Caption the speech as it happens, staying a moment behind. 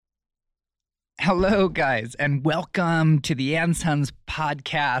Hello, guys, and welcome to the And Sons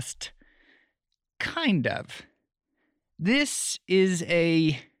podcast. Kind of. This is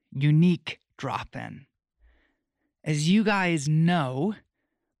a unique drop-in. As you guys know,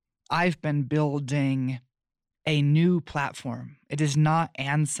 I've been building a new platform. It is not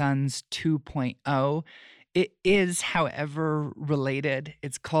And Sons 2.0. It is, however, related.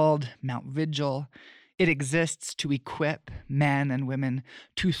 It's called Mount Vigil. It exists to equip men and women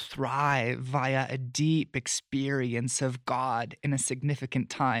to thrive via a deep experience of God in a significant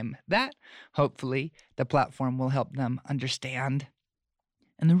time that, hopefully, the platform will help them understand.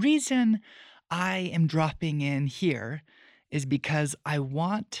 And the reason I am dropping in here is because I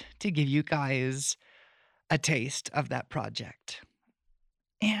want to give you guys a taste of that project.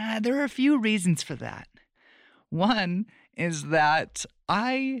 And there are a few reasons for that. One is that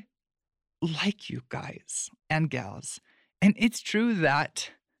I like you guys and gals. And it's true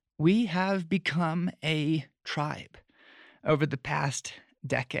that we have become a tribe over the past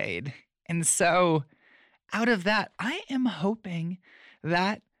decade. And so out of that, I am hoping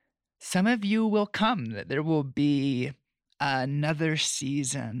that some of you will come, that there will be another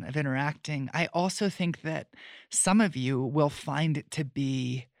season of interacting. I also think that some of you will find it to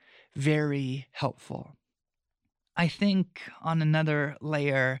be very helpful. I think on another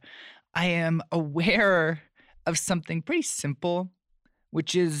layer, I am aware of something pretty simple,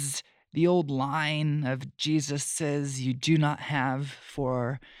 which is the old line of Jesus says, "You do not have,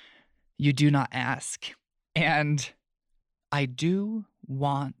 for you do not ask." And I do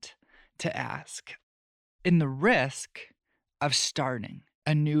want to ask. In the risk of starting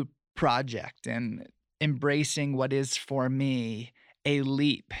a new project and embracing what is for me a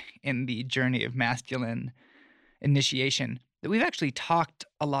leap in the journey of masculine initiation that we've actually talked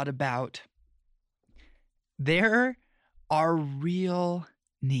a lot about, there are real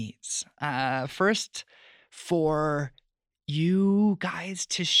needs. First, for you guys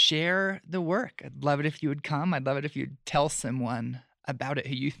to share the work. I'd love it if you would come. I'd love it if you'd tell someone about it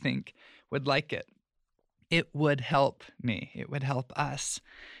who you think would like it. It would help me. It would help us.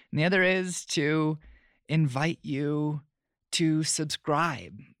 And the other is to invite you to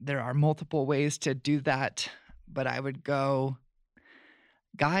subscribe. There are multiple ways to do that, but I would go,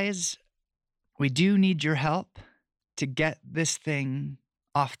 guys, we do need your help to get this thing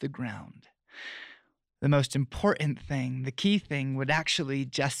off the ground. The most important thing, the key thing, would actually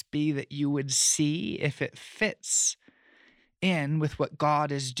just be that you would see if it fits in with what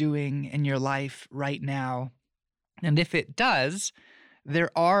God is doing in your life right now. And if it does,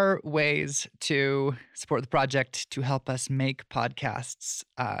 there are ways to support the project, to help us make podcasts,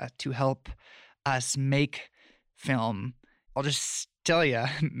 to help us make film. I'll just tell you,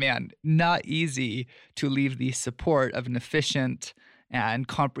 man, not easy to leave the support of an efficient and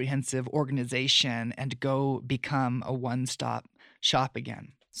comprehensive organization and go become a one-stop shop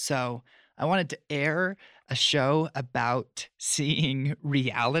again. So I wanted to air a show about seeing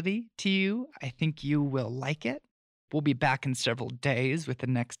reality to you. I think you will like it. We'll be back in several days with the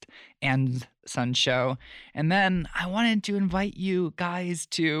next And Son show. And then I wanted to invite you guys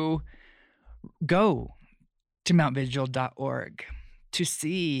to go to mountvigil.org to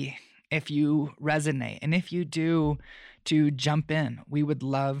see if you resonate. And if you do, to jump in. We would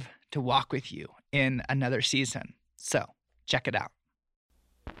love to walk with you in another season. So check it out.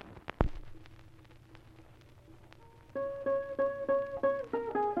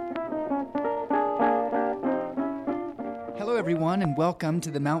 Hello, everyone, and welcome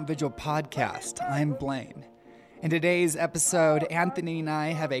to the Mount Vigil podcast. I'm Blaine. In today's episode, Anthony and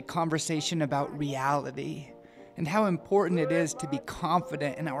I have a conversation about reality and how important it is to be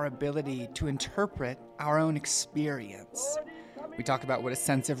confident in our ability to interpret our own experience. We talk about what a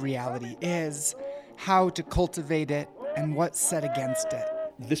sense of reality is, how to cultivate it, and what's set against it.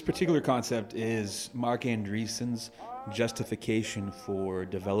 This particular concept is Mark Andreessen's justification for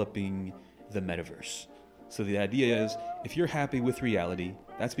developing the metaverse. So the idea is, if you're happy with reality,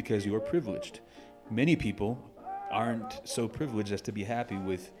 that's because you're privileged. Many people aren't so privileged as to be happy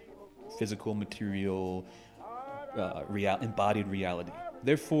with physical, material, embodied reality.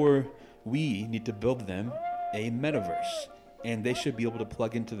 Therefore, we need to build them a metaverse, and they should be able to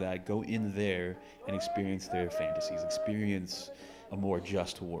plug into that, go in there, and experience their fantasies, experience a more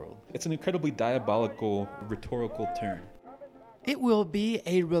just world. It's an incredibly diabolical, rhetorical turn. It will be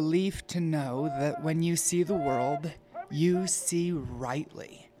a relief to know that when you see the world, you see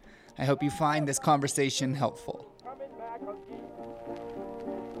rightly. I hope you find this conversation helpful.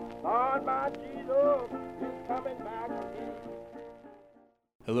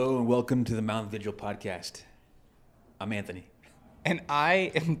 Hello and welcome to the Mount Vigil podcast. I'm Anthony. And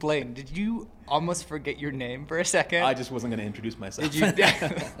I am Blaine. Did you almost forget your name for a second? I just wasn't going to introduce myself. Did you?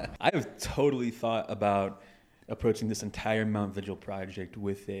 I have totally thought about approaching this entire Mount Vigil project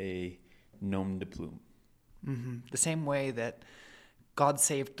with a nom de plume. Mm-hmm. The same way that God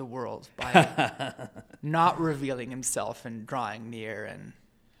saved the world by not revealing himself and drawing near and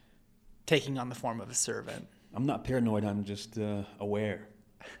taking on the form of a servant. I'm not paranoid, I'm just aware.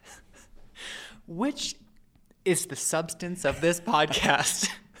 Which is the substance of this podcast.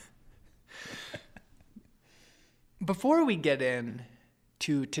 Before we get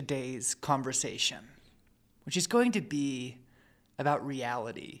into today's conversation, which is going to be about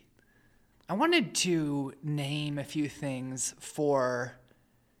reality, I wanted to name a few things for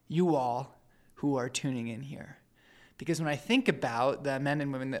you all who are tuning in here. Because when I think about the men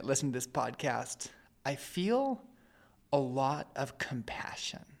and women that listen to this podcast, I feel a lot of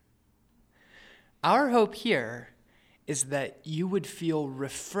compassion. Our hope here is that you would feel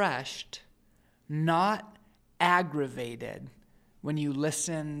refreshed, not aggravated, when you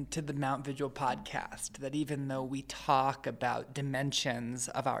listen to the Mount Vigil podcast, that even though we talk about dimensions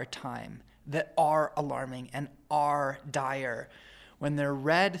of our time that are alarming and are dire, when they're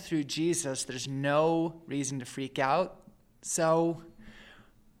read through Jesus, there's no reason to freak out. So,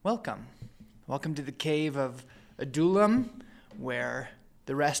 welcome. Welcome to the cave of Adullam, where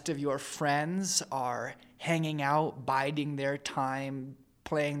the rest of your friends are hanging out, biding their time,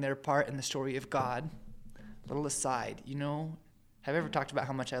 playing their part in the story of God. Little aside, have I ever talked about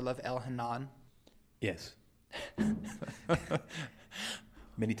how much I love Elhanan? Yes.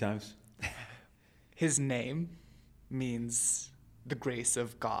 Many times. His name means the grace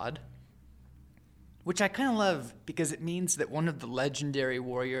of God, which I kind of love because it means that one of the legendary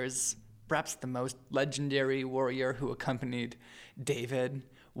warriors, perhaps the most legendary warrior who accompanied David,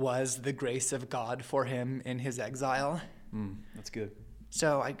 was the grace of God for him in his exile. That's good.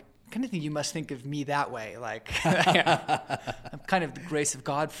 So I kind of think you must think of me that way. Like, I'm kind of the grace of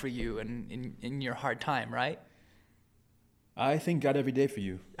God for you in your hard time, right? I thank God every day for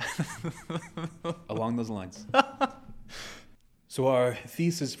you. Along those lines. So our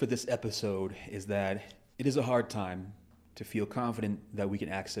thesis for this episode is that it is a hard time to feel confident that we can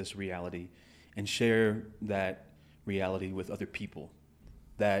access reality and share that reality with other people.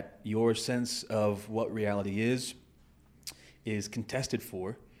 That your sense of what reality is contested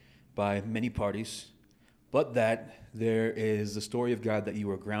for by many parties, but that there is the story of God that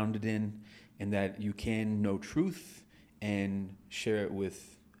you are grounded in and that you can know truth and share it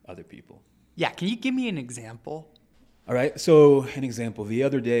with other people. Yeah, can you give me an example? All right, so an example. The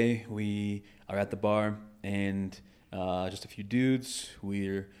other day, we are at the bar, and just a few dudes,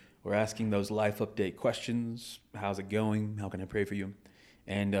 we're asking those life update questions. How's it going? How can I pray for you?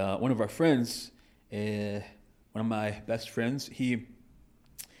 And one of our friends, one of my best friends, he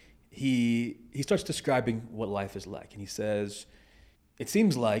starts describing what life is like. And he says, it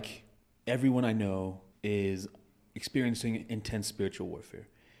seems like everyone I know is experiencing intense spiritual warfare.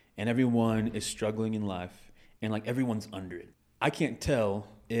 And everyone is struggling in life. And like everyone's under it. I can't tell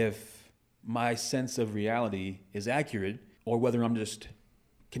if my sense of reality is accurate or whether I'm just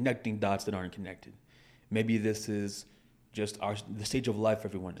connecting dots that aren't connected. Maybe this is just the stage of life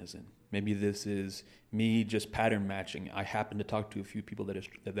everyone is in. Maybe this is me just pattern matching. I happen to talk to a few people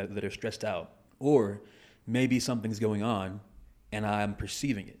that are stressed out. Or maybe something's going on and I'm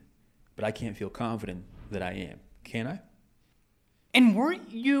perceiving it, but I can't feel confident that I am. Can I? And weren't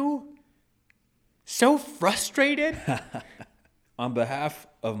you so frustrated? On behalf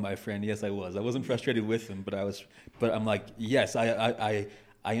of my friend, yes, I was. I wasn't frustrated with him, but I'm like, yes, I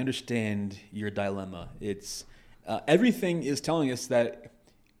understand your dilemma. It's everything is telling us that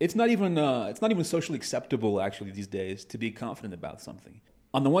it's not even socially acceptable actually these days to be confident about something.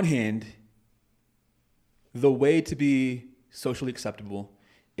 On the one hand, the way to be socially acceptable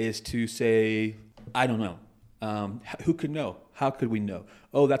is to say, I don't know. Who could know? How could we know?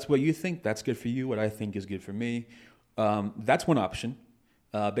 Oh, that's what you think. That's good for you. What I think is good for me. That's one option.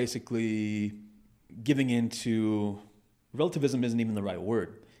 Basically, giving into relativism isn't even the right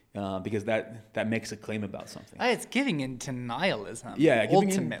word because that makes a claim about something. It's giving into nihilism. Yeah,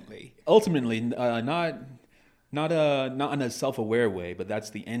 ultimately, not in a self-aware way, but that's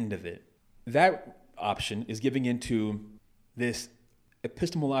the end of it. That option is giving into this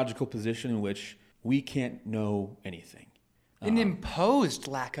epistemological position in which we can't know anything. An imposed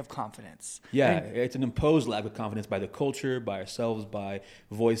lack of confidence. Yeah, it's an imposed lack of confidence by the culture, by ourselves, by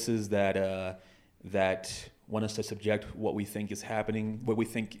voices that want us to subject what we think is happening, what we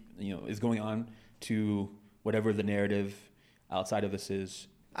think is going on, to whatever the narrative outside of us is.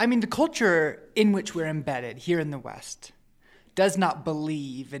 I mean, the culture in which we're embedded here in the West does not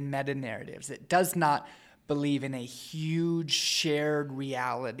believe in meta-narratives. It does not believe in a huge shared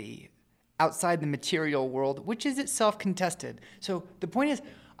reality outside the material world, which is itself contested. So the point is,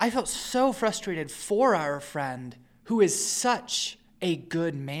 I felt so frustrated for our friend who is such a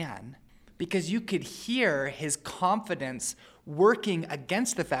good man, because you could hear his confidence working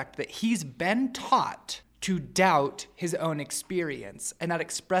against the fact that he's been taught to doubt his own experience, and that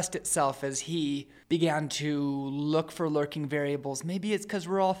expressed itself as he began to look for lurking variables. Maybe it's because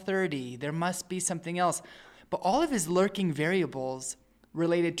we're all 30. There must be something else. But all of his lurking variables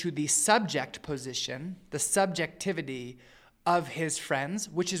related to the subject position, the subjectivity of his friends,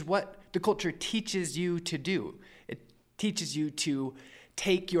 which is what the culture teaches you to do. It teaches you to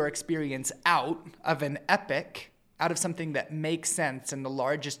take your experience out of an epic, out of something that makes sense in the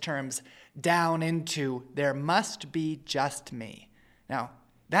largest terms, down into there must be just me. Now,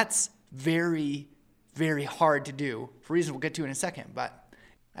 that's very, very hard to do for reasons we'll get to in a second. But,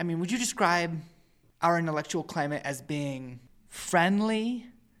 I mean, would you describe our intellectual climate as being friendly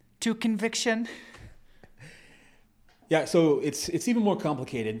to conviction? Yeah, so it's even more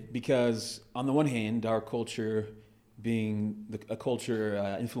complicated because on the one hand, our culture being a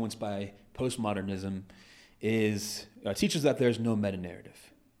culture influenced by postmodernism teaches that there's no meta-narrative,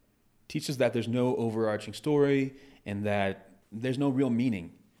 teaches that there's no overarching story and that there's no real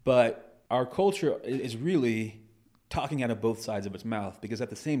meaning. But our culture is really talking out of both sides of its mouth, because at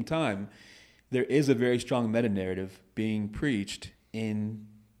the same time, there is a very strong meta-narrative being preached in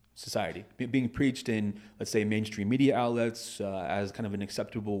society, being preached in, let's say, mainstream media outlets as kind of an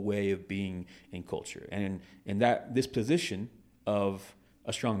acceptable way of being in culture. And that this position of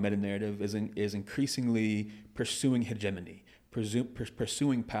a strong meta-narrative is increasingly pursuing hegemony,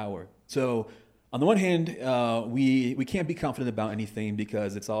 pursuing power. So on the one hand, we can't be confident about anything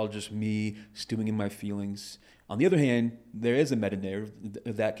because it's all just me stewing in my feelings. On the other hand, there is a meta-narrative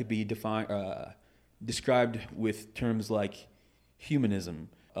that could be described with terms like humanism,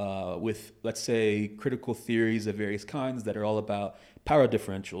 with, let's say, critical theories of various kinds that are all about power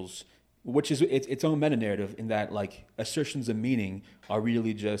differentials, which is its own meta-narrative in that, like, assertions of meaning are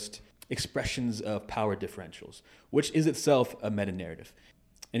really just expressions of power differentials, which is itself a meta-narrative.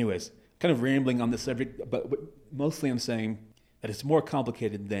 Anyways, kind of rambling on this subject, but mostly I'm saying that it's more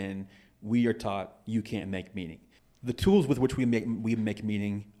complicated than we are taught you can't make meaning. The tools with which we make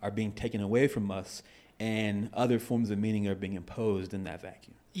meaning are being taken away from us, and other forms of meaning are being imposed in that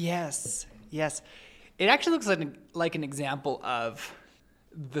vacuum. Yes. It actually looks like an example of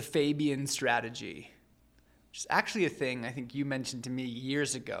the Fabian strategy, which is actually a thing I think you mentioned to me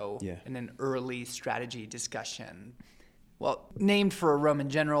years ago in an early strategy discussion. Well, named for a Roman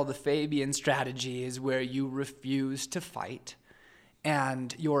general, the Fabian strategy is where you refuse to fight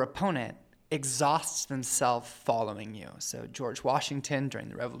and your opponent exhausts themselves following you. So George Washington, during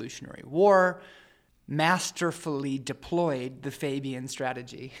the Revolutionary War, masterfully deployed the Fabian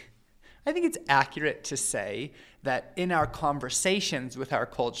strategy. I think it's accurate to say that in our conversations with our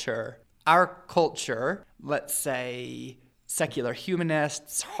culture, let's say secular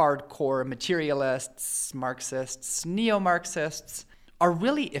humanists, hardcore materialists, Marxists, neo-Marxists, are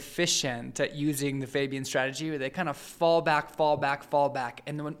really efficient at using the Fabian strategy, where they kind of fall back.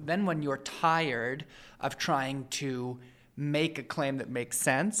 And then when you're tired of trying to make a claim that makes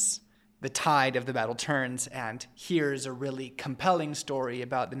sense, the tide of the battle turns, and here's a really compelling story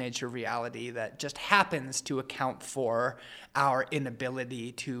about the nature of reality that just happens to account for our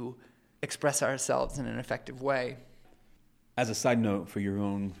inability to express ourselves in an effective way. As a side note for your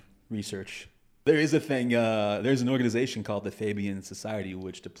own research, there's an organization called the Fabian Society,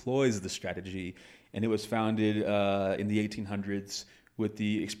 which deploys the strategy, and it was founded in the 1800s with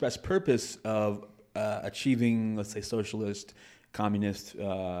the express purpose of achieving, let's say, socialist, communist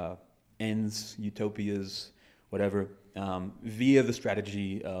ends, utopias, whatever, via the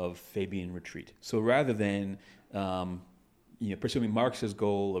strategy of Fabian retreat. So rather than pursuing Marx's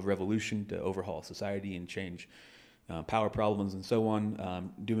goal of revolution to overhaul society and change power problems and so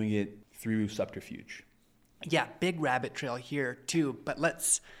on, doing it through subterfuge. Yeah, big rabbit trail here too, but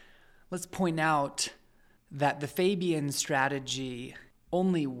let's point out that the Fabian strategy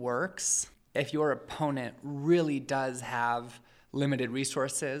only works if your opponent really does have limited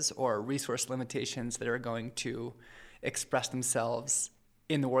resources or resource limitations that are going to express themselves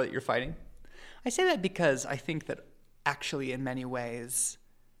in the war that you're fighting. I say that because I think that actually in many ways,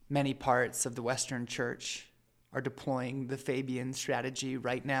 many parts of the Western Church are deploying the Fabian strategy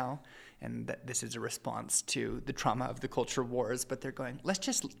right now, and that this is a response to the trauma of the culture wars, but they're going,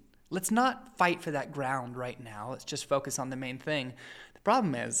 let's not fight for that ground right now. Let's just focus on the main thing. The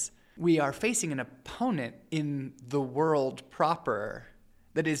problem is We are facing an opponent in the world proper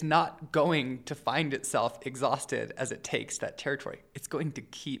that is not going to find itself exhausted as it takes that territory. It's going to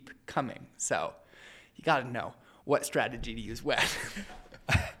keep coming. So you got to know what strategy to use when.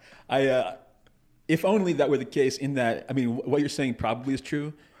 If only that were the case, in that, I mean, what you're saying probably is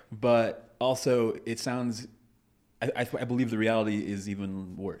true, but also it sounds, I believe the reality is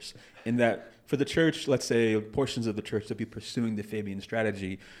even worse, in that for the church, let's say portions of the church to be pursuing the Fabian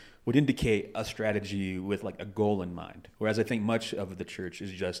strategy would indicate a strategy with like a goal in mind. Whereas I think much of the church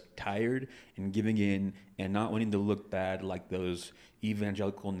is just tired and giving in and not wanting to look bad like those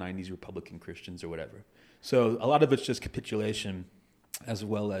evangelical 90s Republican Christians or whatever. So a lot of it's just capitulation, as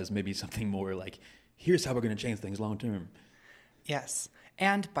well as maybe something more like, here's how we're going to change things long term. Yes.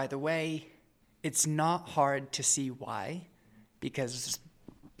 And by the way, it's not hard to see why, because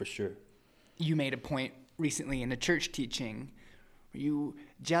for sure, you made a point recently in a church teaching where you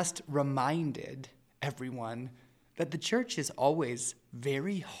just reminded everyone that the church is always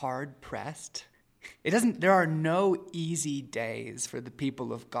very hard pressed. There are no easy days for the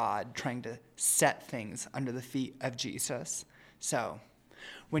people of God trying to set things under the feet of Jesus. So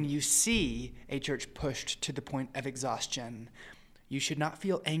when you see a church pushed to the point of exhaustion, you should not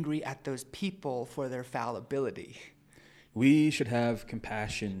feel angry at those people for their fallibility. We should have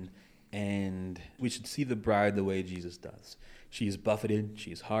compassion, and we should see the bride the way Jesus does. She is buffeted.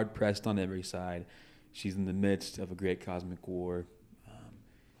 She is hard-pressed on every side. She's in the midst of a great cosmic war.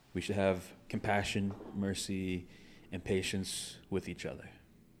 We should have compassion, mercy, and patience with each other.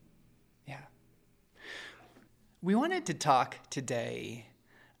 Yeah. We wanted to talk today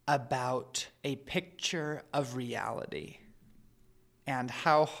about a picture of reality and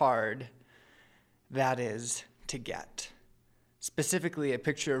how hard that is to get. Specifically, a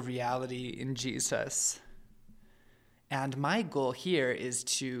picture of reality in Jesus. And my goal here is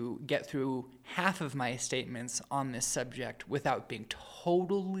to get through half of my statements on this subject without being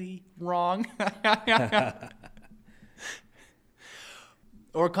totally wrong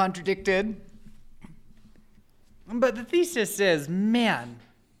or contradicted. But the thesis is, man,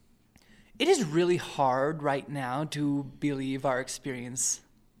 it is really hard right now to believe our experience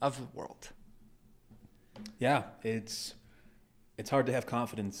of the world. Yeah, it's hard to have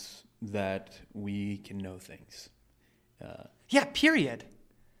confidence that we can know things. Yeah, period.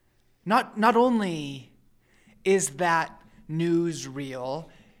 Not only is that news real?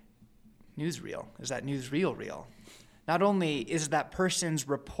 Is that news real? Not only is that person's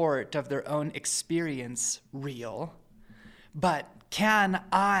report of their own experience real, but can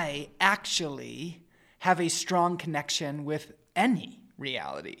I actually have a strong connection with any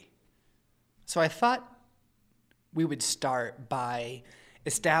reality? So I thought we would start by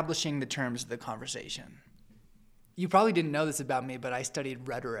establishing the terms of the conversation. You probably didn't know this about me, but I studied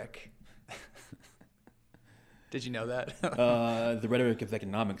rhetoric. Did you know that? The rhetoric of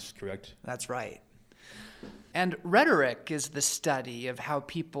economics, correct? That's right. And rhetoric is the study of how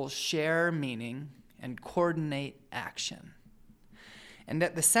people share meaning and coordinate action. And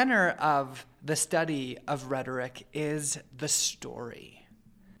at the center of the study of rhetoric is the story.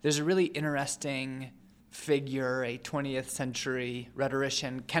 There's a really interesting figure, a 20th century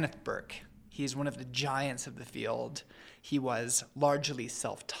rhetorician, Kenneth Burke. He's one of the giants of the field. He was largely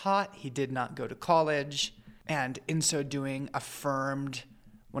self-taught. He did not go to college, and in so doing affirmed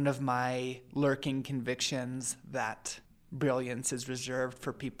one of my lurking convictions that brilliance is reserved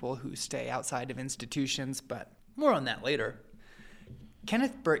for people who stay outside of institutions, but more on that later.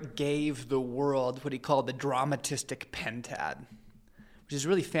 Kenneth Burke gave the world what he called the dramatistic pentad, which is a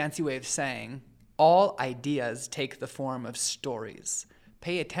really fancy way of saying all ideas take the form of stories.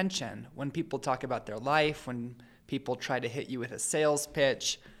 Pay attention when people talk about their life, when people try to hit you with a sales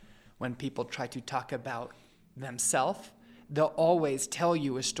pitch, when people try to talk about themselves. They'll always tell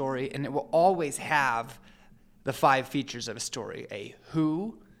you a story, and it will always have the 5 features of a story: a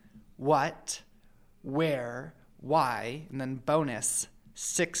who, what, where, why, and then bonus,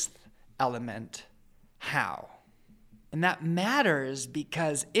 6th element, how. And that matters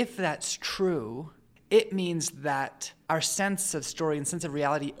because if that's true, it means that our sense of story and sense of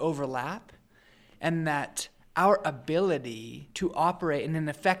reality overlap, and that our ability to operate in an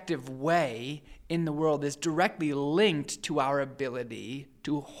effective way in the world is directly linked to our ability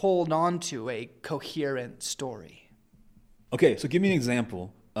to hold on to a coherent story. Okay, so give me an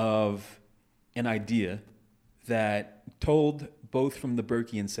example of an idea that told both from the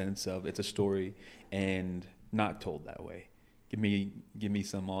Burkean sense of it's a story and not told that way. Give me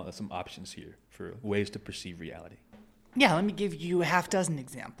some options here for ways to perceive reality. Yeah, let me give you a half dozen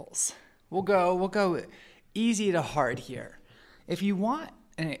examples. We'll go easy to hard here. If you want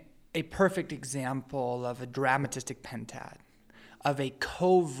a perfect example of a dramatistic pentad, of a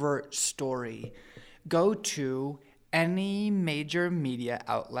covert story, go to any major media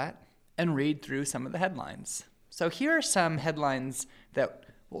outlet and read through some of the headlines. So here are some headlines that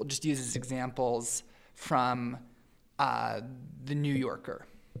we'll just use as examples from the New Yorker.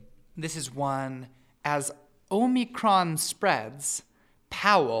 This is one: as Omicron spreads,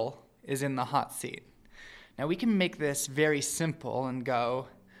 Powell is in the hot seat. Now we can make this very simple and go,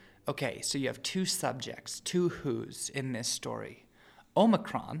 okay, so you have two subjects, two who's in this story: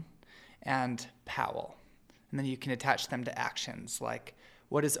 Omicron and Powell. And then you can attach them to actions, like,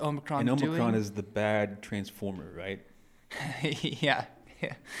 what is Omicron doing? And Omicron is the bad transformer, right? Yeah,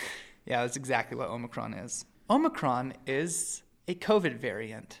 that's exactly what Omicron is. Omicron is a COVID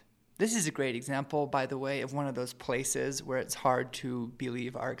variant. This is a great example, by the way, of one of those places where it's hard to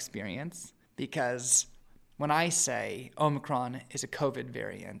believe our experience, because when I say Omicron is a COVID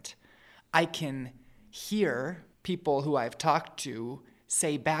variant, I can hear people who I've talked to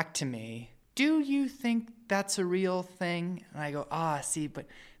say back to me, do you think that's a real thing? And I go, see, but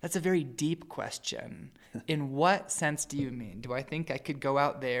that's a very deep question. In what sense do you mean? Do I think I could go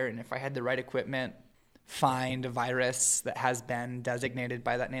out there and, if I had the right equipment, find a virus that has been designated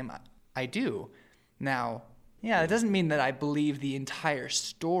by that name? I do. Now, it doesn't mean that I believe the entire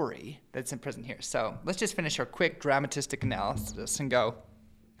story that's in present here. So let's just finish our quick dramatistic analysis and go,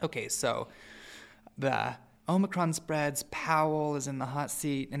 okay, so the Omicron spreads, Powell is in the hot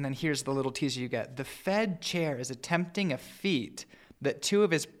seat, and then here's the little teaser you get. The Fed chair is attempting a feat that two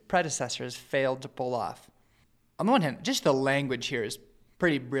of his predecessors failed to pull off. On the one hand, just the language here is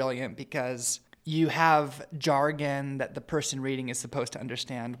pretty brilliant, because you have jargon that the person reading is supposed to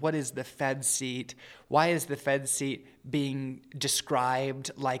understand. What is the Fed seat? Why is the Fed seat being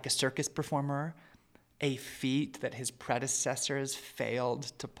described like a circus performer? A feat that his predecessors failed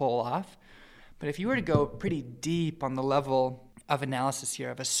to pull off? But if you were to go pretty deep on the level of analysis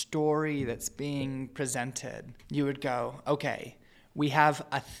here of a story that's being presented, you would go, okay, we have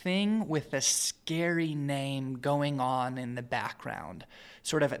a thing with a scary name going on in the background.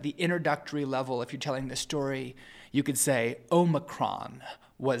 Sort of at the introductory level, if you're telling the story, you could say Omicron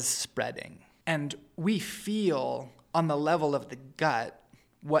was spreading. And we feel on the level of the gut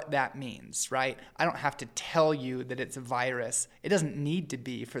what that means, right? I don't have to tell you that it's a virus. It doesn't need to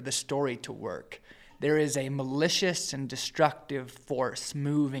be for the story to work. There is a malicious and destructive force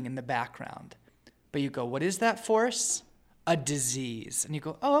moving in the background. But you go, what is that force? A disease. And you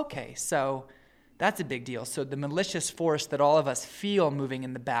go, oh, okay, so that's a big deal. So the malicious force that all of us feel moving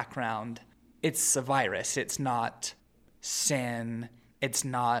in the background, it's a virus. It's not sin. It's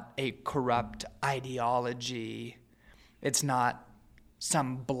not a corrupt ideology. It's not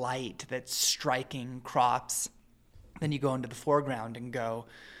some blight that's striking crops. Then you go into the foreground and go,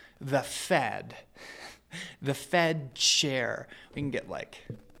 the Fed chair. We can get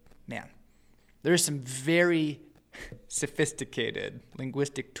there's some very sophisticated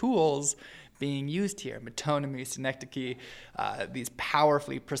linguistic tools being used here. Metonymy, synecdoche, these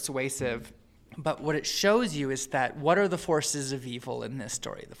powerfully persuasive. But what it shows you is that what are the forces of evil in this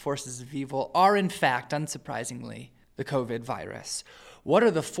story? The forces of evil are, in fact, unsurprisingly, the COVID virus. What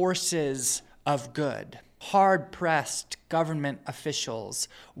are the forces of good? Hard-pressed government officials.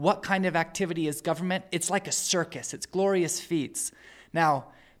 What kind of activity is government? It's like a circus. It's glorious feats. Now,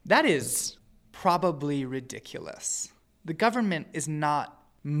 that is probably ridiculous. The government is not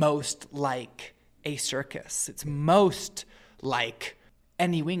most like a circus. It's most like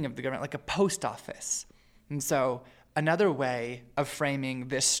any wing of the government, like a post office. And so another way of framing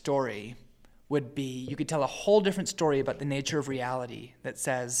this story would be, you could tell a whole different story about the nature of reality that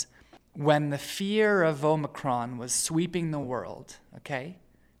says, when the fear of Omicron was sweeping the world, okay,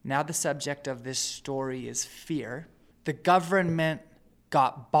 now the subject of this story is fear, the government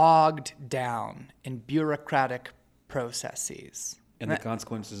got bogged down in bureaucratic processes. And the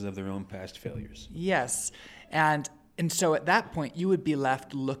consequences of their own past failures. Yes. And so at that point, you would be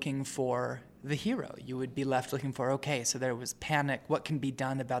left looking for the hero. You would be left looking for, okay, so there was panic. What can be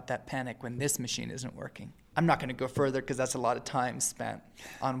done about that panic when this machine isn't working? I'm not going to go further because that's a lot of time spent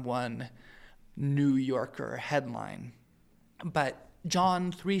on one New Yorker headline. But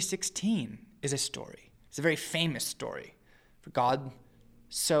John 3:16 is a story. It's a very famous story. For God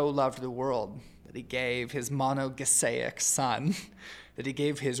so loved the world that he gave his monogenes son, that he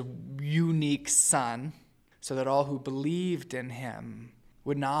gave his unique son, so that all who believed in him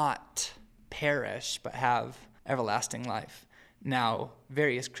would not perish but have everlasting life. Now,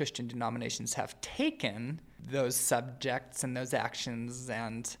 various Christian denominations have taken those subjects and those actions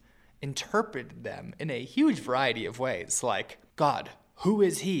and interpreted them in a huge variety of ways, like, God who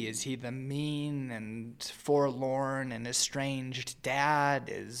is he? Is he the mean and forlorn and estranged dad?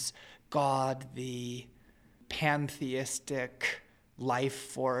 Is God the pantheistic life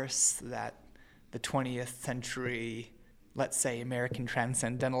force that the 20th century, let's say, American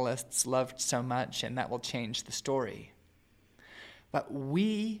transcendentalists loved so much, and that will change the story? But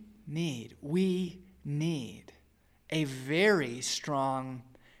we need a very strong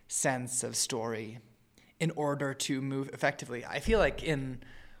sense of story in order to move effectively. I feel like in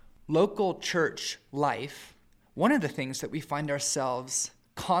local church life, one of the things that we find ourselves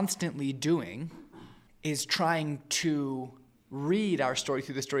constantly doing is trying to read our story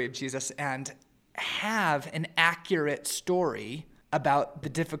through the story of Jesus and have an accurate story about the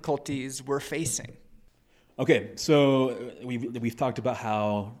difficulties we're facing. Okay, so we've talked about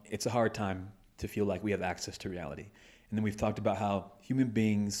how it's a hard time to feel like we have access to reality. And then we've talked about how human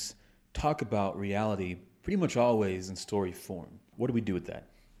beings talk about reality pretty much always in story form. What do we do with that?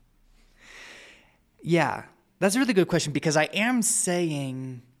 Yeah, that's a really good question, because I am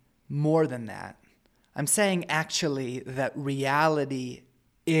saying more than that. I'm saying actually that reality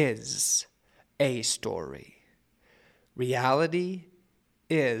is a story. Reality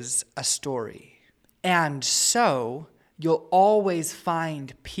is a story. And so you'll always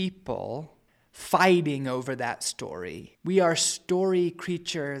find people fighting over that story. We are story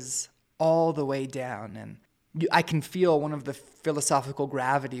creatures all the way down. And I can feel one of the philosophical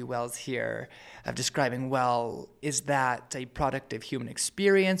gravity wells here of describing, well, is that a product of human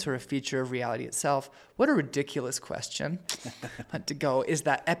experience or a feature of reality itself? What a ridiculous question. To go, is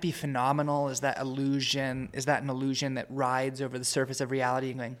that epiphenomenal? Is that illusion? Is that an illusion that rides over the surface of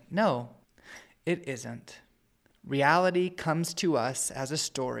reality? And going, no, it isn't. Reality comes to us as a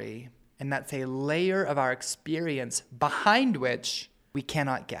story, and that's a layer of our experience behind which we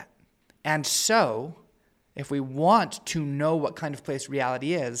cannot get. And so, if we want to know what kind of place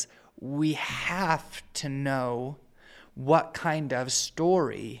reality is, we have to know what kind of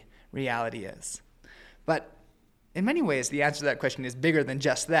story reality is. But in many ways, the answer to that question is bigger than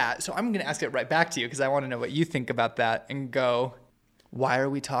just that. So I'm going to ask it right back to you, because I want to know what you think about that, and go, why are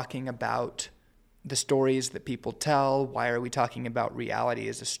we talking about the stories that people tell? Why are we talking about reality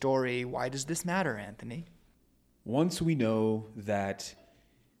as a story? Why does this matter, Anthony? Once we know that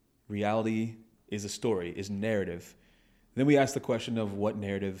reality is a story, is narrative, then we ask the question of what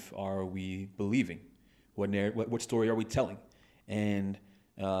narrative are we believing? What story are we telling? And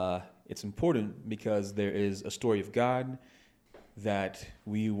it's important because there is a story of God that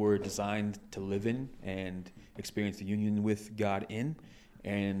we were designed to live in and experience the union with God in,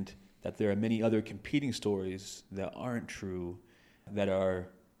 and that there are many other competing stories that aren't true, that are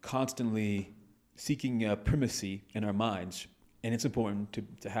constantly seeking primacy in our minds. And it's important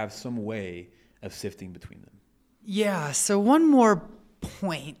to have some way of sifting between them. Yeah, so one more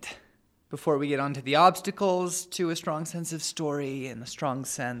point before we get on to the obstacles to a strong sense of story and a strong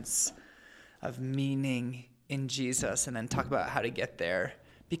sense of meaning in Jesus, and then talk about how to get there.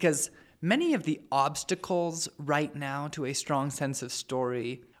 Because many of the obstacles right now to a strong sense of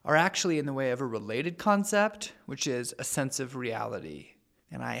story are actually in the way of a related concept, which is a sense of reality.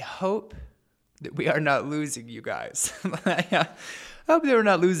 And I hope that we are not losing you guys. I hope that we're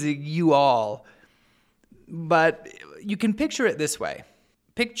not losing you all. But you can picture it this way.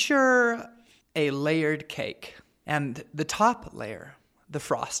 Picture a layered cake, and the top layer, the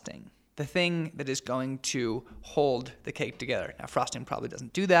frosting, the thing that is going to hold the cake together. Now, frosting probably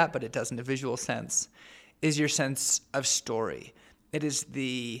doesn't do that, but it does in a visual sense, is your sense of story. It is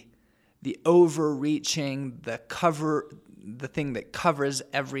the overreaching, the thing that covers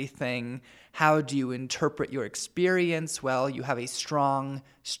everything. How do you interpret your experience? Well, you have a strong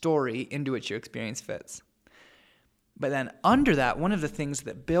story into which your experience fits. But then under that, one of the things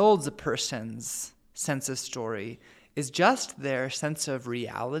that builds a person's sense of story is just their sense of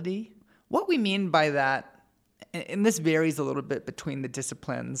reality. What we mean by that, and this varies a little bit between the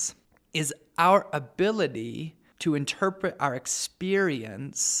disciplines, is our ability to interpret our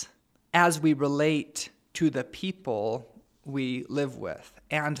experience as we relate to the people we live with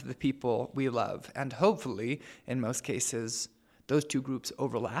and the people we love. And hopefully, in most cases, those two groups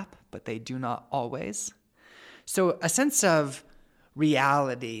overlap, but they do not always. So a sense of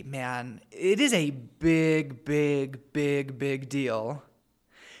reality, man, it is a big, big, big, big deal.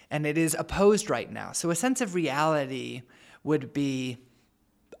 And it is opposed right now. So a sense of reality would be,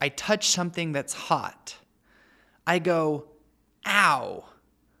 I touch something that's hot. I go, ow.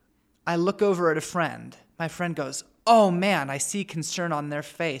 I look over at a friend. My friend goes, oh man, I see concern on their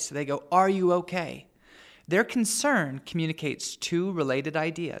face. They go, are you okay? Their concern communicates two related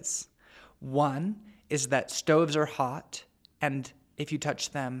ideas. One is that stoves are hot and if you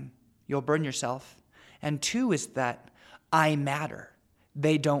touch them, you'll burn yourself. And 2 is that I matter.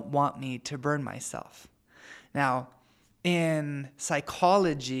 They don't want me to burn myself. Now, in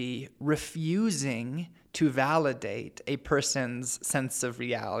psychology, refusing to validate a person's sense of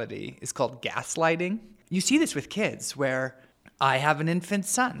reality is called gaslighting. You see this with kids where I have an infant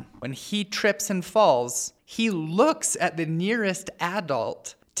son. When he trips and falls, he looks at the nearest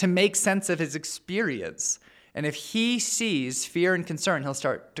adult to make sense of his experience. And if he sees fear and concern, he'll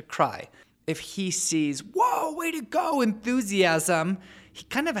start to cry. If he sees, whoa, way to go, enthusiasm, he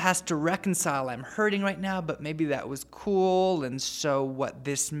kind of has to reconcile, I'm hurting right now, but maybe that was cool. And so what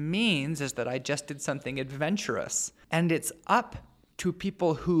this means is that I just did something adventurous. And it's up to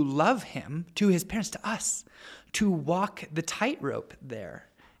people who love him, to his parents, to us, to walk the tightrope there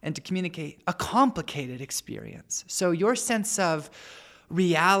and to communicate a complicated experience. So your sense of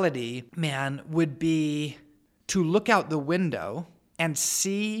reality, man, would be to look out the window and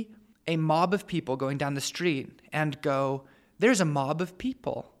see a mob of people going down the street and go, there's a mob of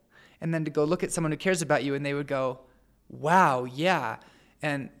people. And then to go look at someone who cares about you and they would go, wow, yeah.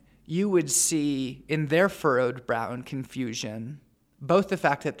 And you would see in their furrowed brow and confusion, both the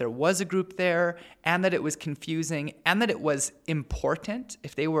fact that there was a group there and that it was confusing and that it was important.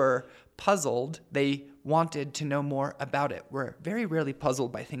 If they were puzzled, they wanted to know more about it. We're very rarely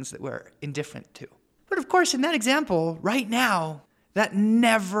puzzled by things that we're indifferent to. But of course, in that example, right now, that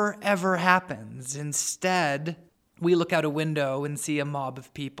never, ever happens. Instead, we look out a window and see a mob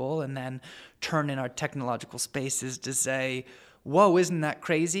of people and then turn in our technological spaces to say, whoa, isn't that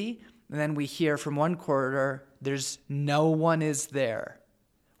crazy? And then we hear from one quarter, there's no one is there.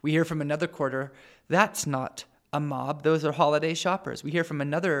 We hear from another quarter, that's not a mob, those are holiday shoppers. We hear from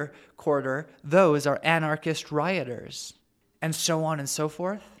another quarter, those are anarchist rioters, and so on and so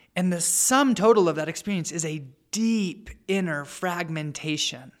forth. And the sum total of that experience is a deep inner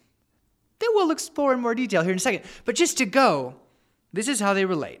fragmentation that we'll explore in more detail here in a second. But just to go, this is how they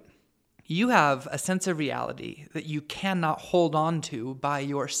relate. You have a sense of reality that you cannot hold on to by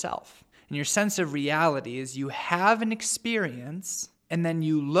yourself. And your sense of reality is you have an experience and then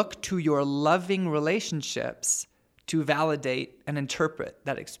you look to your loving relationships to validate and interpret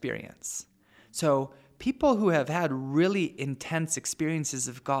that experience. So people who have had really intense experiences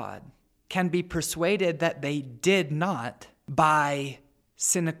of God can be persuaded that they did not by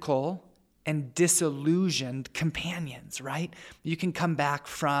cynical and disillusioned companions, right? You can come back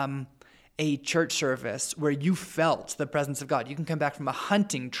from a church service where you felt the presence of God. You can come back from a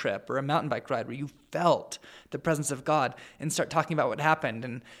hunting trip or a mountain bike ride where you felt the presence of God and start talking about what happened.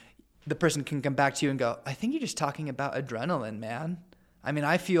 And the person can come back to you and go, I think you're just talking about adrenaline, man. I mean,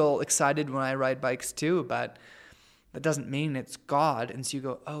 I feel excited when I ride bikes too, but that doesn't mean it's God. And so you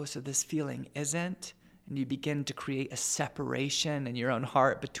go, oh, so this feeling isn't? And you begin to create a separation in your own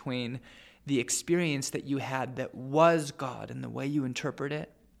heart between the experience that you had that was God and the way you interpret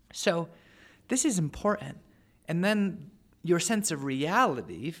it. So this is important. And then your sense of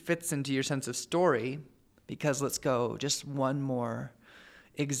reality fits into your sense of story, because let's go just one more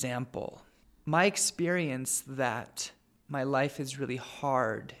example. My experience that my life is really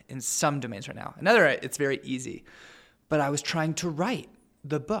hard in some domains right now. Another, it's very easy. But I was trying to write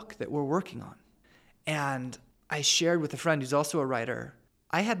the book that we're working on. And I shared with a friend who's also a writer,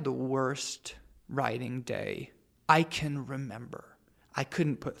 I had the worst writing day I can remember. I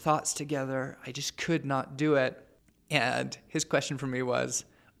couldn't put thoughts together. I just could not do it. And his question for me was,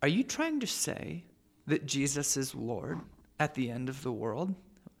 are you trying to say that Jesus is Lord at the end of the world?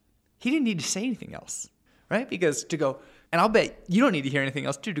 He didn't need to say anything else, right? Because to go, and I'll bet you don't need to hear anything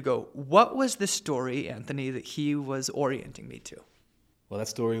else too, to go, what was the story, Anthony, that he was orienting me to? Well, that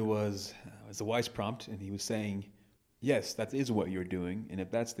story was a wise prompt, and he was saying, yes, that is what you're doing. And if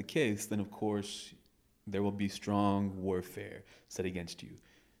that's the case, then of course there will be strong warfare set against you.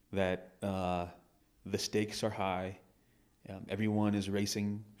 That the stakes are high. Everyone is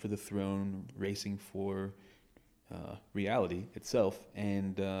racing for the throne, racing for reality itself,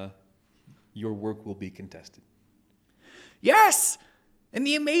 and your work will be contested. Yes! And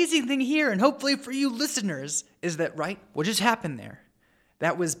the amazing thing here, and hopefully for you listeners, is that, right, what just happened there?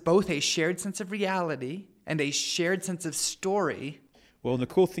 That was both a shared sense of reality and a shared sense of story. Well, the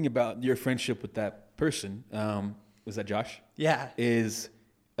cool thing about your friendship with that person, was that Josh? Yeah. Is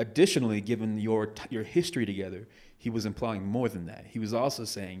additionally, given your history together, he was implying more than that. He was also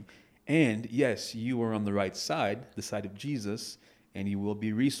saying, and yes, you are on the right side, the side of Jesus, and you will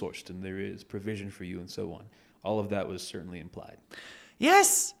be resourced, and there is provision for you, and so on. All of that was certainly implied.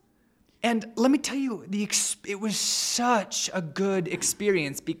 Yes. And let me tell you, it was such a good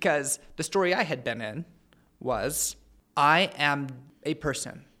experience, because the story I had been in was I am a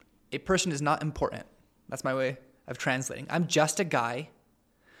person. A person is not important. That's my way of translating. I'm just a guy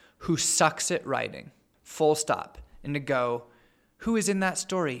who sucks at writing, full stop. And to go, who is in that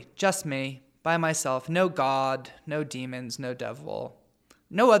story? Just me, by myself. No God, no demons, no devil,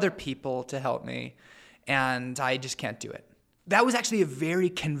 no other people to help me. And I just can't do it. That was actually a very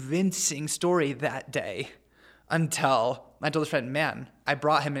convincing story that day until I told a friend, man, I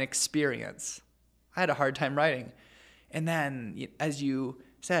brought him an experience. I had a hard time writing. And then, as you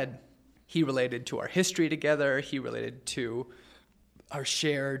said, he related to our history together. He related to our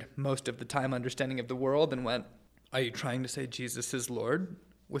shared, most of the time, understanding of the world and went, are you trying to say Jesus is Lord?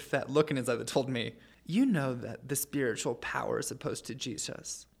 With that look in his eye that told me, you know that the spiritual powers opposed to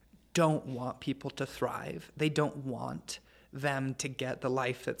Jesus don't want people to thrive. They don't want them to get the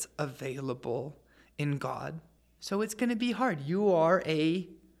life that's available in God. So it's going to be hard. You are a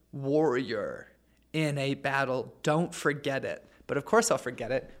warrior in a battle. Don't forget it. But of course I'll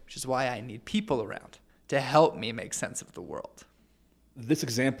forget it, which is why I need people around to help me make sense of the world. This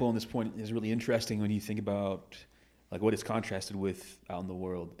example and this point is really interesting when you think about like what is contrasted with out in the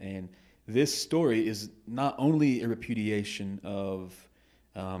world. And this story is not only a repudiation of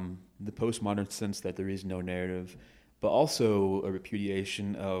the postmodern sense that there is no narrative, but also a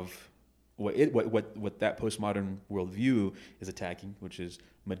repudiation of what that postmodern worldview is attacking, which is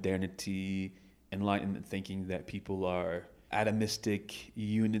modernity, enlightenment thinking that people are atomistic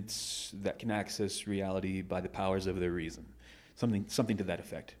units that can access reality by the powers of their reason, something to that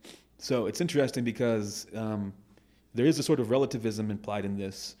effect. So it's interesting because there is a sort of relativism implied in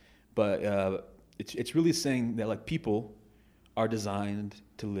this, but it's really saying that like people are designed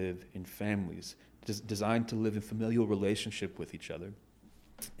to live in families, designed to live in familial relationship with each other,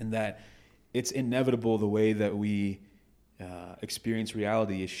 and that it's inevitable the way that we experience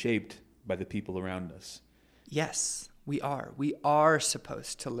reality is shaped by the people around us. Yes, we are. We are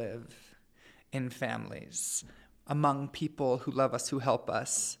supposed to live in families among people who love us, who help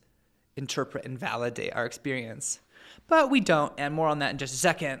us interpret and validate our experience. But we don't, and more on that in just a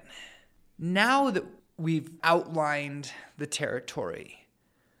second. Now that we've outlined the territory,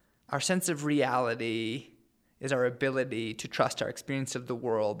 our sense of reality is our ability to trust our experience of the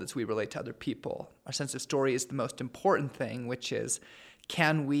world as we relate to other people. Our sense of story is the most important thing, which is,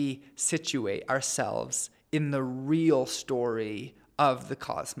 can we situate ourselves in the real story of the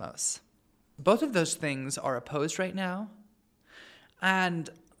cosmos? Both of those things are opposed right now. And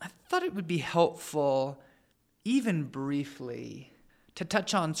I thought it would be helpful, even briefly, to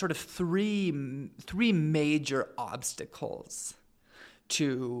touch on sort of three major obstacles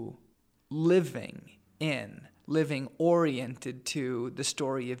to living oriented to the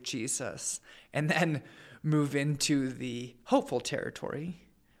story of Jesus, and then move into the hopeful territory,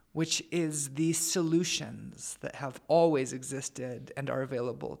 which is the solutions that have always existed and are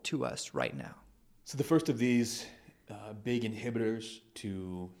available to us right now. So the first of these big inhibitors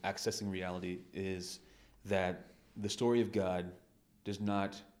to accessing reality is that the story of God does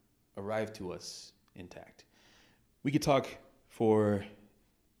not arrive to us intact. We could talk for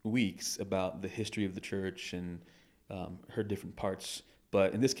weeks about the history of the church and her different parts,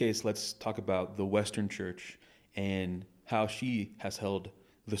 but in this case, let's talk about the Western church and how she has held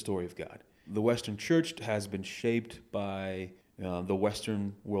the story of God. The Western church has been shaped by the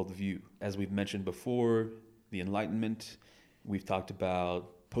Western worldview. As we've mentioned before, the Enlightenment, we've talked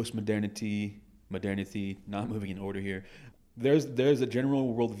about postmodernity, modernity, not moving in order here. There's a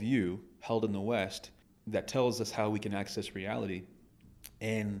general worldview held in the West that tells us how we can access reality.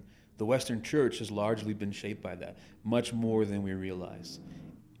 And the Western church has largely been shaped by that, much more than we realize.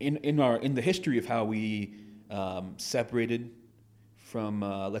 In the history of how we separated from,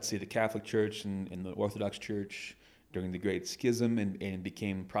 let's say, the Catholic Church and the Orthodox Church during the Great Schism and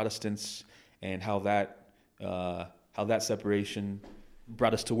became Protestants, and how that separation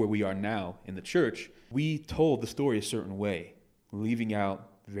brought us to where we are now in the church, we told the story a certain way, leaving out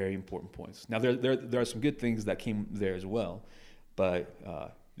very important points. Now, there are some good things that came there as well, but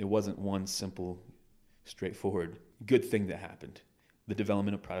it wasn't one simple, straightforward good thing that happened. The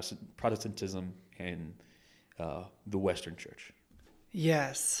development of Protestantism and the Western church.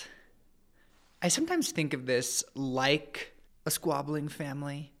 Yes. I sometimes think of this like a squabbling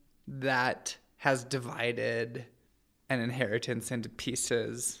family that has divided an inheritance into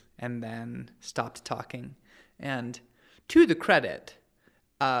pieces and then stopped talking. And to the credit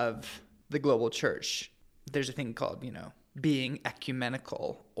of the global church, there's a thing called, being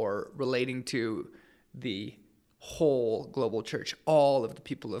ecumenical, or relating to the whole global church, all of the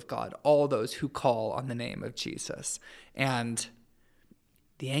people of God, all those who call on the name of Jesus. And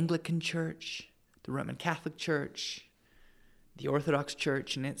the Anglican Church, the Roman Catholic Church, the Orthodox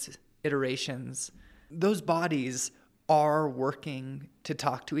Church and its iterations, those bodies are working to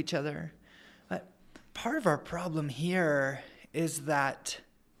talk to each other. But part of our problem here is that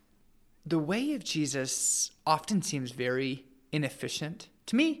the way of Jesus often seems very inefficient.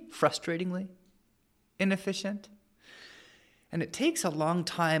 To me, frustratingly inefficient. And it takes a long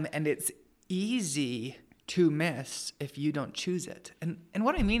time, and it's easy to miss if you don't choose it. And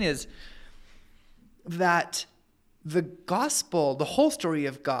what I mean is that the gospel, the whole story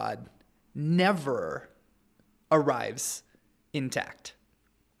of God, never arrives intact.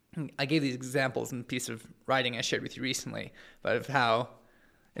 I gave these examples in the piece of writing I shared with you recently, but of how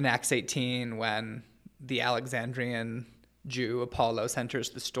in Acts 18, when the Alexandrian Jew Apollos enters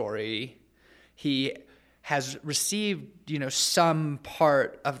the story, he has received, some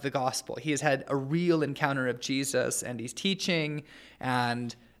part of the gospel. He has had a real encounter of Jesus, and he's teaching,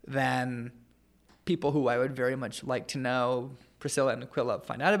 and then people who I would very much like to know, Priscilla and Aquila,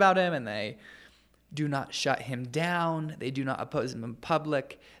 find out about him, and they do not shut him down. They do not oppose him in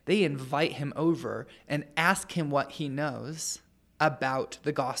public. They invite him over and ask him what he knows about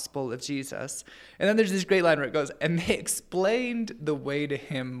the gospel of Jesus. And then there's this great line where it goes, and they explained the way to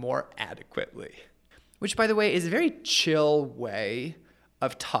him more adequately. Which, by the way, is a very chill way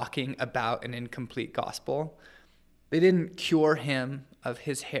of talking about an incomplete gospel. They didn't cure him of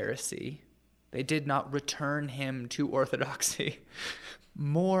his heresy. They did not return him to orthodoxy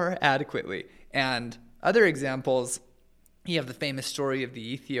more adequately. And other examples, you have the famous story of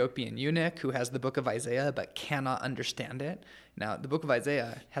the Ethiopian eunuch who has the book of Isaiah but cannot understand it. Now, the book of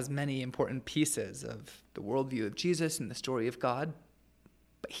Isaiah has many important pieces of the worldview of Jesus and the story of God,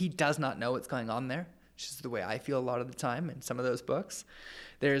 but he does not know what's going on there, which is the way I feel a lot of the time in some of those books.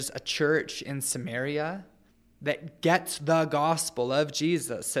 There's a church in Samaria that gets the gospel of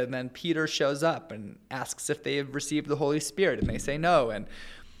Jesus, and then Peter shows up and asks if they have received the Holy Spirit, and they say no. And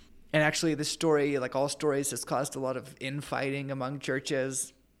actually, this story, like all stories, has caused a lot of infighting among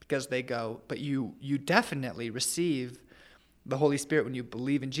churches because they go, but you definitely receive the Holy Spirit when you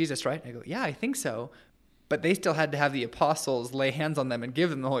believe in Jesus, right? And I go, yeah, I think so. But they still had to have the apostles lay hands on them and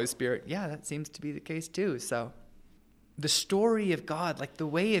give them the Holy Spirit. Yeah, that seems to be the case too. So the story of God, like the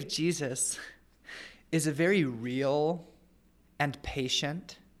way of Jesus, is a very real and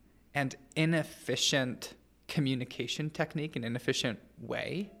patient and inefficient communication technique, an inefficient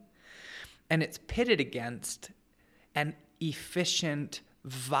way. And it's pitted against an efficient,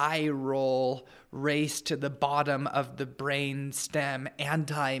 viral, race to the bottom of the brain stem,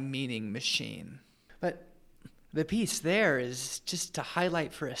 anti-meaning machine. But the piece there is just to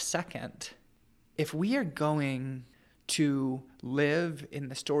highlight for a second, if we are going to live in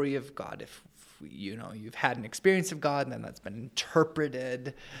the story of God, if you've had an experience of God and then that's been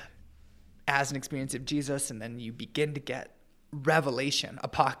interpreted as an experience of Jesus, and then you begin to get revelation,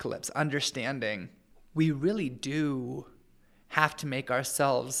 apocalypse, understanding, we really do have to make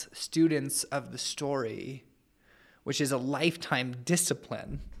ourselves students of the story, which is a lifetime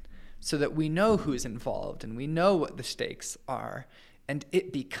discipline, so that we know who's involved and we know what the stakes are. And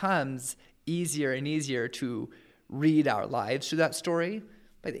it becomes easier and easier to read our lives through that story.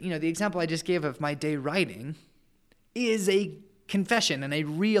 But, the example I just gave of my day writing is a confession and a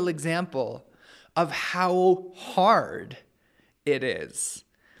real example of how hard it is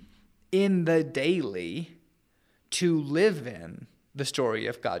in the daily to live in the story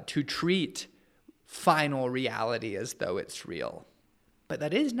of God, to treat final reality as though it's real. But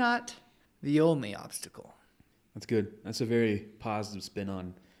that is not the only obstacle. That's good. That's a very positive spin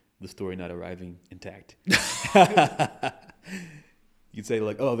on the story not arriving intact. You'd say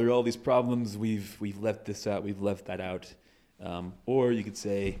there are all these problems, we've left this out, we've left that out. Or you could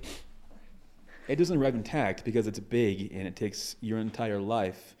say, it doesn't arrive intact because it's big and it takes your entire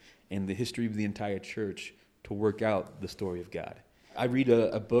life and the history of the entire church to work out the story of God. I read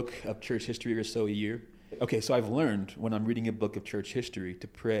a book of church history or so a year. Okay, so I've learned when I'm reading a book of church history to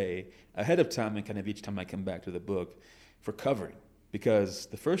pray ahead of time and kind of each time I come back to the book for covering. Because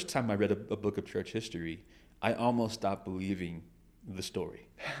the first time I read a book of church history, I almost stopped believing the story.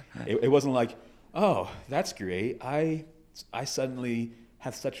 It wasn't like, oh, that's great. I suddenly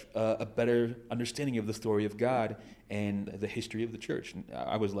have such a better understanding of the story of God and the history of the church. And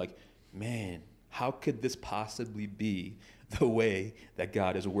I was like, man, how could this possibly be the way that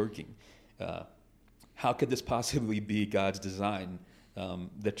God is working? How could this possibly be God's design?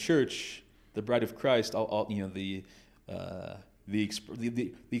 The church, the bride of Christ, the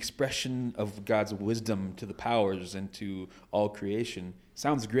expression of God's wisdom to the powers and to all creation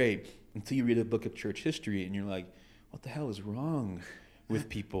sounds great until you read a book of church history and you're like, what the hell is wrong with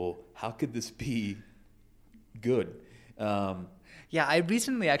people? How could this be good? Yeah, I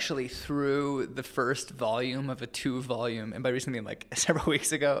recently actually threw the first volume of a 2-volume, and by recently, like several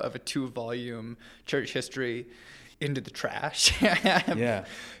weeks ago, of a 2-volume church history into the trash. Yeah.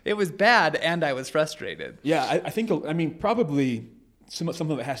 It was bad, and I was frustrated. Yeah, I think, I mean, probably some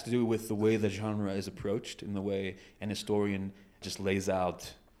of it has to do with the way the genre is approached and the way an historian just lays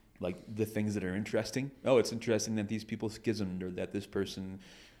out like the things that are interesting. Oh, it's interesting that these people schismed, or that this person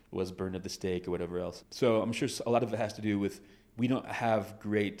was burned at the stake, or whatever else. So I'm sure a lot of it has to do with, we don't have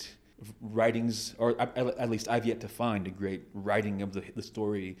great writings, or at least I've yet to find a great writing of the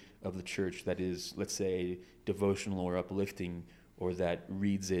story of the church that is, let's say, devotional or uplifting, or that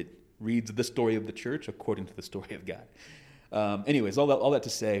reads the story of the church according to the story of God. Anyways, all that to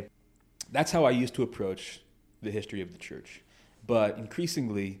say, that's how I used to approach the history of the church. But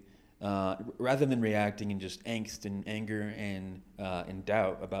increasingly, rather than reacting in just angst and anger and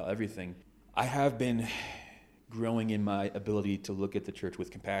doubt about everything, I have been growing in my ability to look at the church with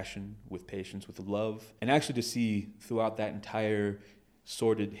compassion, with patience, with love, and actually to see throughout that entire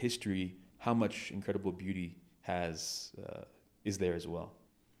sordid history how much incredible beauty is there as well.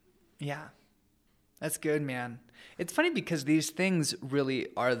 Yeah, that's good, man. It's funny because these things really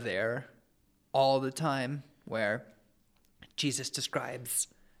are there all the time, where Jesus describes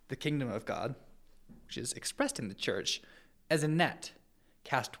the kingdom of God, which is expressed in the church, as a net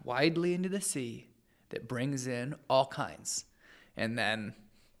cast widely into the sea that brings in all kinds. And then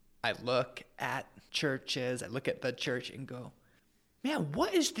I look at churches, I look at the church and go, man,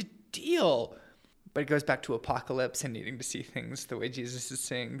 what is the deal? But it goes back to apocalypse and needing to see things the way Jesus is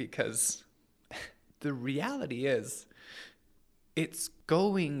saying, because the reality is it's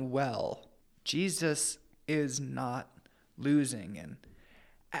going well. Jesus is not losing. And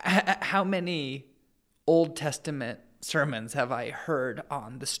how many Old Testament sermons have I heard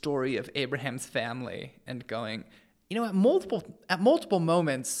on the story of Abraham's family and going, you know, at multiple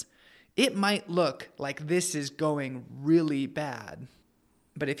moments, it might look like this is going really bad.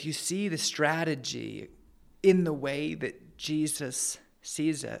 But if you see the strategy in the way that Jesus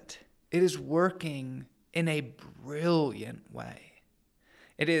sees it, it is working in a brilliant way.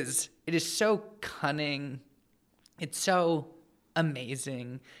 It is so cunning. It's so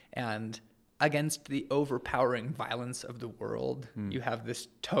amazing. And against the overpowering violence of the world, you have this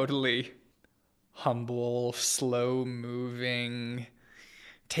totally humble, slow-moving,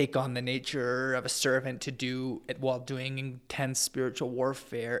 take on the nature of a servant to do it while doing intense spiritual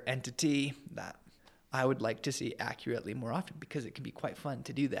warfare entity that I would like to see accurately more often, because it can be quite fun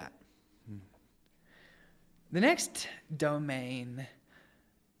to do that. The next domain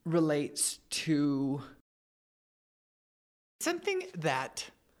relates to something that,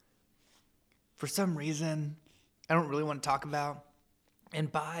 for some reason, I don't really want to talk about.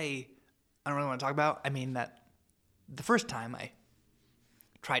 And by I don't really want to talk about, I mean that the first time I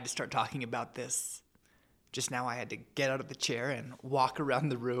tried to start talking about this, just now I had to get out of the chair and walk around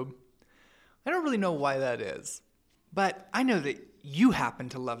the room. I don't really know why that is, but I know that you happen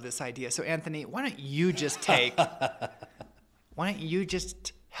to love this idea. So Anthony, why don't you just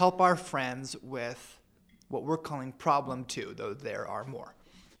help our friends with what we're calling problem 2, though there are more.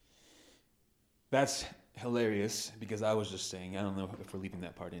 That's hilarious, because I was just saying, I don't know if we're leaving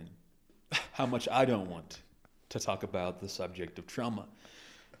that part in, how much I don't want to talk about the subject of trauma.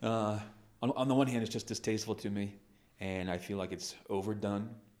 On the one hand, it's just distasteful to me, and I feel like it's overdone.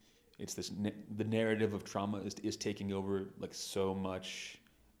 It's the narrative of trauma is taking over like so much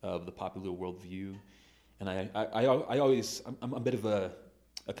of the popular worldview, and I'm a bit of a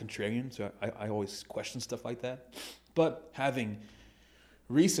contrarian, so I always question stuff like that. But having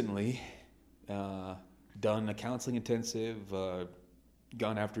recently done a counseling intensive,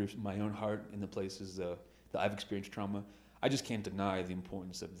 gone after my own heart in the places that I've experienced trauma, I just can't deny the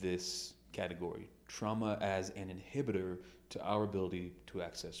importance of this category, trauma as an inhibitor to our ability to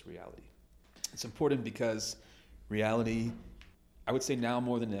access reality. It's important because reality, I would say now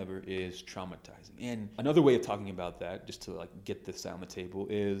more than ever, is traumatizing. And another way of talking about that, just to like get this on the table,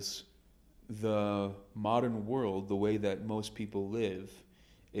 is the modern world, the way that most people live,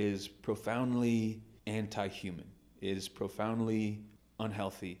 is profoundly anti-human, is profoundly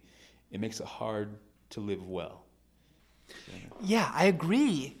unhealthy. It makes it hard to live well. Yeah, I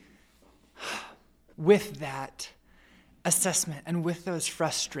agree with that assessment and with those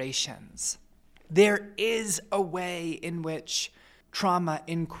frustrations. There is a way in which trauma,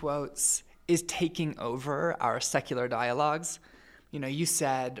 in quotes, is taking over our secular dialogues. You know, you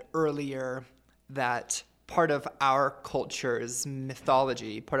said earlier that part of our culture's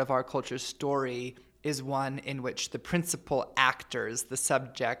mythology, part of our culture's story, is one in which the principal actors, the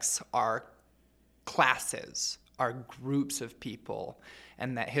subjects, are classes, are groups of people,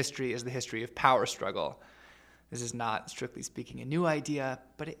 and that history is the history of power struggle. This is not, strictly speaking, a new idea,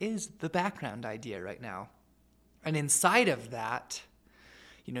 but it is the background idea right now. And inside of that,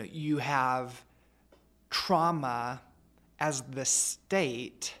 you have trauma as the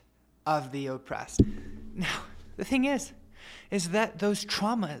state of the oppressed. Now, the thing is that those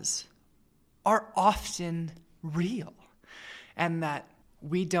traumas are often real, and that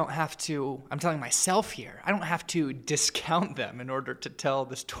we don't have to, I'm telling myself here, I don't have to discount them in order to tell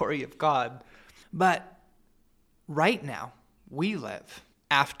the story of God. But right now, we live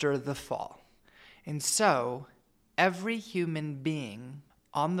after the fall. And so, every human being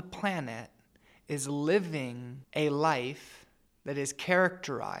on the planet is living a life that is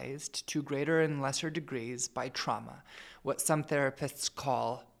characterized to greater and lesser degrees by trauma, what some therapists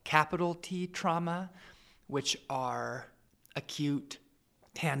call capital T trauma, which are acute,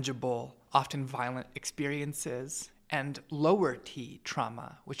 tangible, often violent experiences, and lower T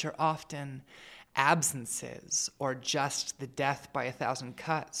trauma, which are often absences or just the death by 1,000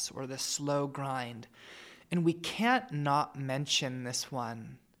 cuts or the slow grind. And we can't not mention this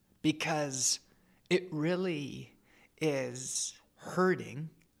one because it really is hurting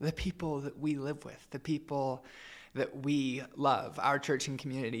the people that we live with, the people that we love, our church and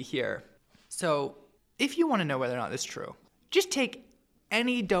community here. So if you want to know whether or not this is true, just take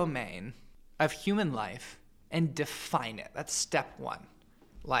any domain of human life and define it. That's step one.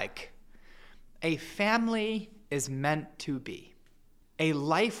 Like, a family is meant to be. A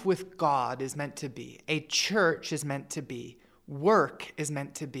life with God is meant to be. A church is meant to be. Work is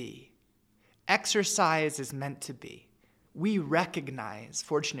meant to be. Exercise is meant to be. We recognize,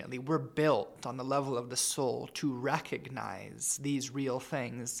 fortunately, we're built on the level of the soul to recognize these real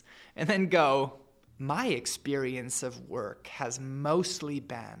things and then go, my experience of work has mostly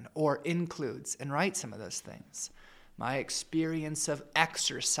been, or includes, and write some of those things. My experience of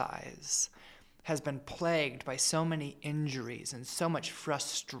exercise has been plagued by so many injuries and so much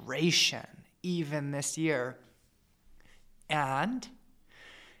frustration, even this year. And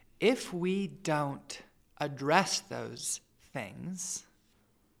if we don't address those things,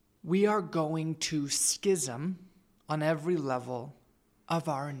 we are going to schism on every level of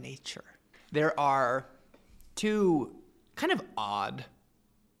our nature. There are two kind of odd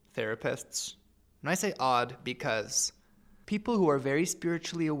therapists. And I say odd because people who are very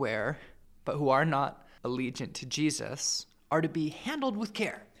spiritually aware, but who are not allegiant to Jesus, are to be handled with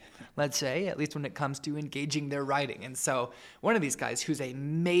care, let's say, at least when it comes to engaging their writing. And so one of these guys who's a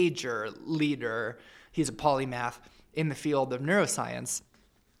major leader, he's a polymath in the field of neuroscience,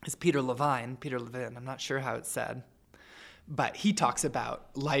 is Peter Levine, I'm not sure how it's said. But he talks about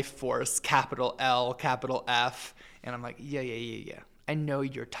life force, capital L, capital F. And I'm like, yeah. I know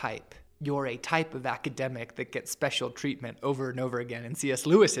your type. You're a type of academic that gets special treatment over and over again in C.S.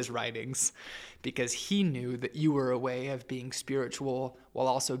 Lewis's writings because he knew that you were a way of being spiritual while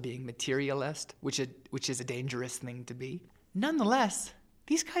also being materialist, which is a dangerous thing to be. Nonetheless,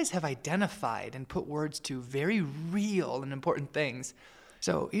 these guys have identified and put words to very real and important things.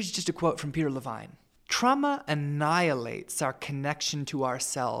 So here's just a quote from Peter Levine. Trauma annihilates our connection to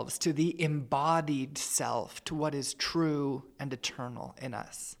ourselves, to the embodied self, to what is true and eternal in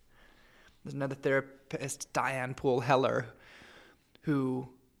us. There's another therapist, Diane Poole Heller, who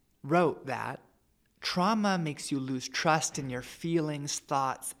wrote that trauma makes you lose trust in your feelings,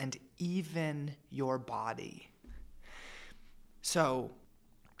 thoughts, and even your body. So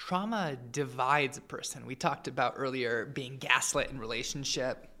trauma divides a person. We talked about earlier being gaslit in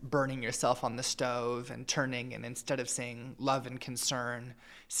relationship, burning yourself on the stove and turning, and instead of saying love and concern,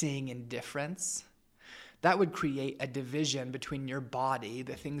 seeing indifference. That would create a division between your body,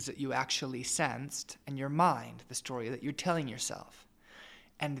 the things that you actually sensed, and your mind, the story that you're telling yourself.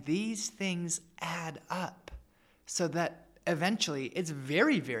 And these things add up so that eventually it's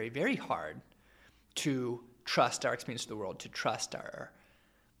very, very, very hard to trust our experience of the world, to trust our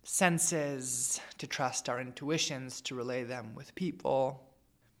senses, to trust our intuitions, to relay them with people.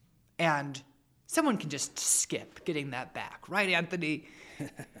 And someone can just skip getting that back. Right, Anthony?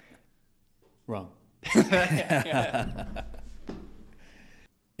 Wrong.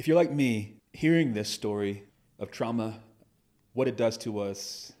 If you're like me, hearing this story of trauma, what it does to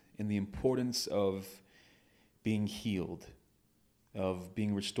us, and the importance of being healed, of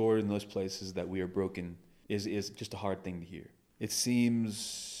being restored in those places that we are broken, is just a hard thing to hear. It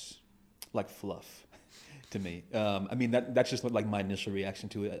seems like fluff to me. That's just like my initial reaction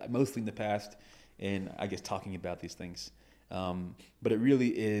to it, mostly in the past, and I guess talking about these things. But it really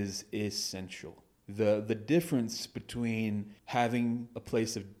is essential. the difference between having a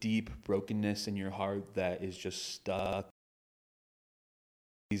place of deep brokenness in your heart that is just stuck,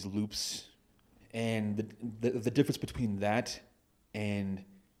 these loops, and the difference between that and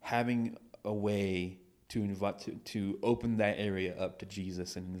having a way to invite to open that area up to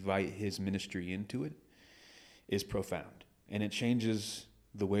Jesus and invite his ministry into it is profound. And it changes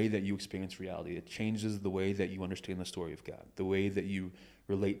the way that you experience reality. It changes the way that you understand the story of God, the way that you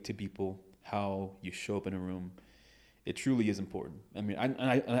relate to people, how you show up in a room. It truly is important. I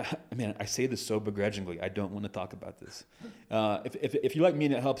mean, I say this so begrudgingly. I don't want to talk about this. If you're like me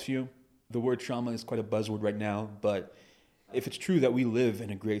and it helps you, the word trauma is quite a buzzword right now. But if it's true that we live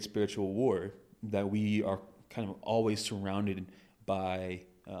in a great spiritual war, that we are kind of always surrounded by,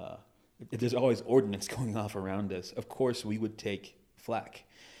 there's always ordnance going off around us, of course we would take flack.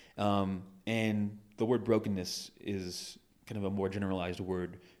 And the word brokenness is kind of a more generalized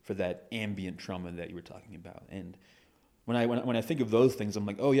word for that ambient trauma that you were talking about. And when I think of those things, I'm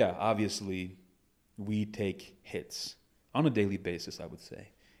like, oh yeah, obviously we take hits on a daily basis, I would say.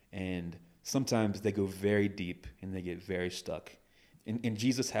 And sometimes they go very deep and they get very stuck. And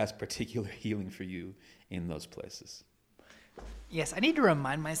Jesus has particular healing for you in those places. Yes, I need to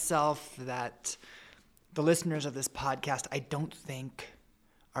remind myself that the listeners of this podcast, I don't think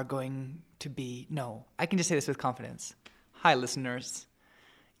are going to be, no, I can just say this with confidence. Hi, listeners.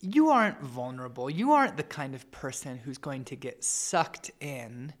 You aren't vulnerable. You aren't the kind of person who's going to get sucked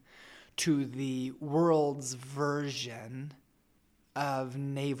in to the world's version of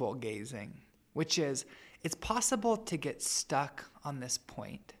navel gazing, which is, it's possible to get stuck on this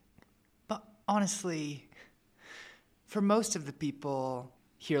point. But honestly, for most of the people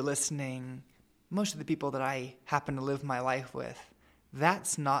here listening, most of the people that I happen to live my life with,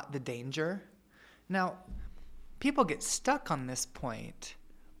 that's not the danger. Now, people get stuck on this point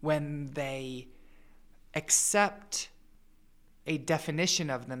when they accept a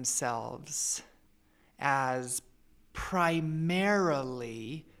definition of themselves as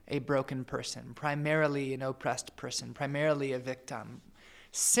primarily a broken person, primarily an oppressed person, primarily a victim,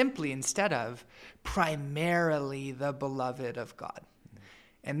 simply instead of primarily the beloved of God.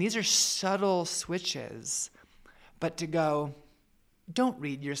 And these are subtle switches, but to go, don't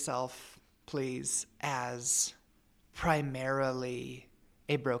read yourself, please, as primarily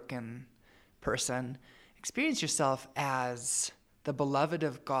a broken person. Experience yourself as the beloved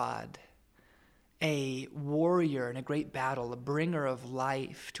of God, a warrior in a great battle, a bringer of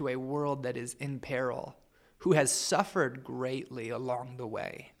life to a world that is in peril, who has suffered greatly along the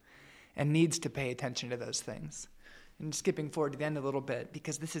way and needs to pay attention to those things. And skipping forward to the end a little bit,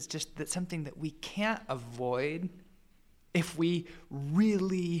 because this is just something that we can't avoid if we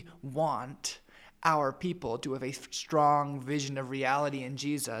really want our people to have a strong vision of reality in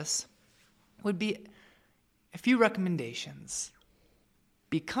Jesus, would be a few recommendations.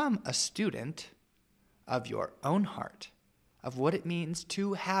 Become a student of your own heart, of what it means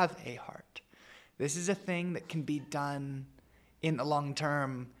to have a heart. This is a thing that can be done in the long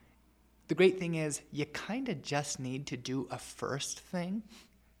term. The great thing is you kind of just need to do a first thing.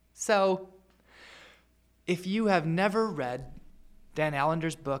 So if you have never read Dan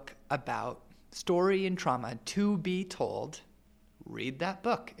Allender's book about story and trauma to be told, read that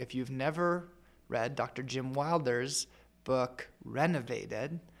book. If you've never read Dr. Jim Wilder's book,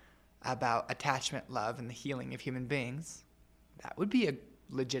 Renovated, about attachment, love, and the healing of human beings, that would be a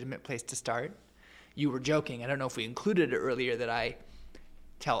legitimate place to start. You were joking. I don't know if we included it earlier that I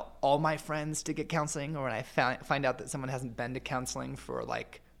tell all my friends to get counseling, or when I find out that someone hasn't been to counseling for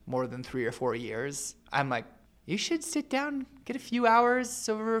like more than 3 or 4 years, I'm like, you should sit down, get a few hours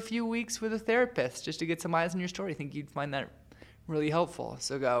over a few weeks with a therapist just to get some eyes on your story. I think you'd find that really helpful.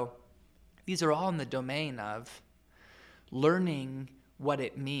 So go, these are all in the domain of learning what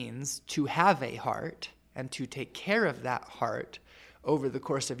it means to have a heart and to take care of that heart over the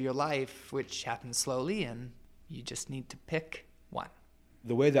course of your life, which happens slowly, and you just need to pick one.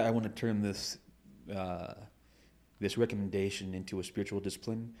 The way that I want to turn this recommendation into a spiritual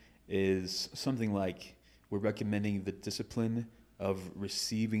discipline is something like we're recommending the discipline of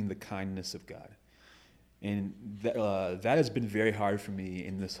receiving the kindness of God. And that has been very hard for me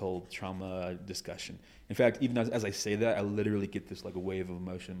in this whole trauma discussion. In fact, even as I say that, I literally get this like a wave of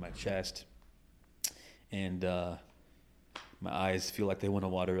emotion in my chest. And my eyes feel like they want to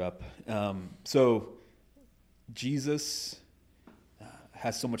water up. So Jesus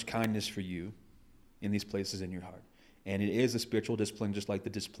has so much kindness for you in these places in your heart. And it is a spiritual discipline, just like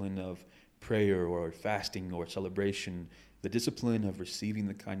the discipline of prayer or fasting or celebration. The discipline of receiving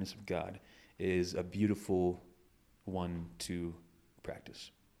the kindness of God is a beautiful one to practice.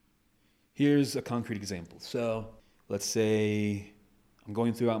 Here's a concrete example. So let's say I'm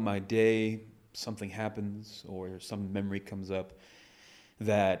going throughout my day, something happens or some memory comes up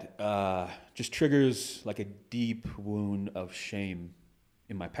that just triggers like a deep wound of shame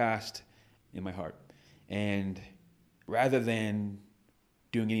in my past, in my heart. And rather than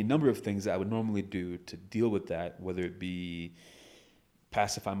doing any number of things that I would normally do to deal with that, whether it be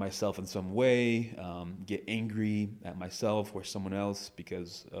pacify myself in some way, get angry at myself or someone else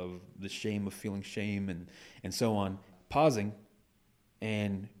because of the shame of feeling shame and so on, pausing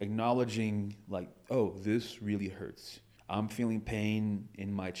and acknowledging like, oh, this really hurts. I'm feeling pain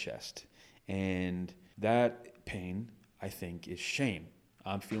in my chest. And that pain, I think, is shame.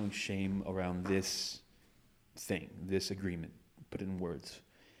 I'm feeling shame around this thing, this agreement, put it in words.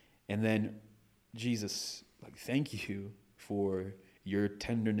 And then, Jesus, like, thank you for your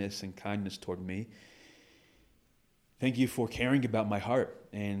tenderness and kindness toward me. Thank you for caring about my heart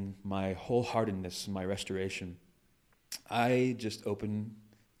and my wholeheartedness, my restoration. I just open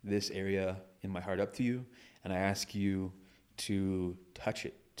this area in my heart up to you, and I ask you to touch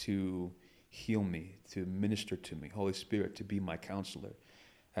it, to heal me, to minister to me. Holy Spirit, to be my counselor.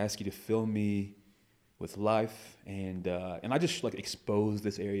 I ask you to fill me with life, and I just like expose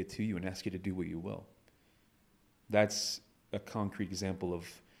this area to you and ask you to do what you will. That's a concrete example of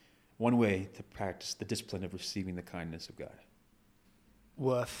one way to practice the discipline of receiving the kindness of God.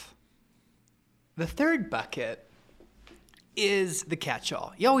 Woof. The third bucket is the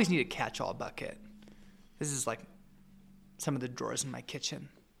catch-all. You always need a catch-all bucket. This is like some of the drawers in my kitchen.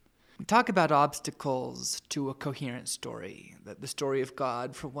 We talk about obstacles to a coherent story, that the story of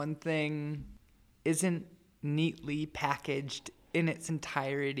God, for one thing, isn't neatly packaged in its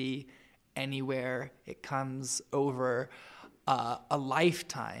entirety anywhere. It comes over a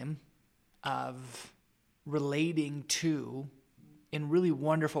lifetime of relating to, in really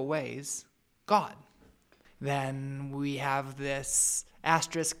wonderful ways, God. Then we have this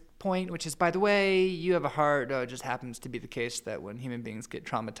asterisk point, which is, by the way, you have a heart. It just happens to be the case that when human beings get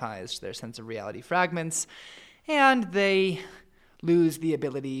traumatized, their sense of reality fragments, and they lose the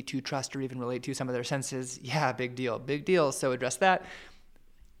ability to trust or even relate to some of their senses. Yeah, big deal. So address that.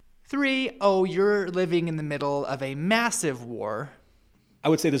 3, you're living in the middle of a massive war. I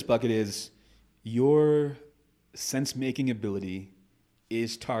would say this bucket is your sense-making ability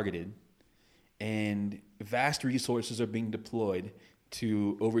is targeted and vast resources are being deployed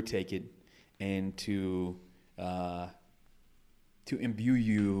to overtake it and to imbue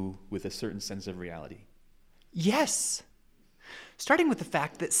you with a certain sense of reality. Yes. Starting with the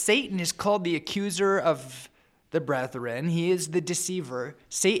fact that Satan is called the accuser of the brethren. He is the deceiver.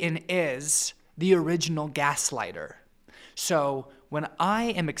 Satan is the original gaslighter. So when I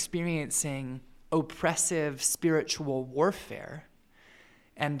am experiencing oppressive spiritual warfare,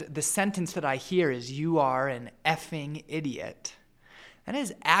 and the sentence that I hear is, you are an effing idiot, that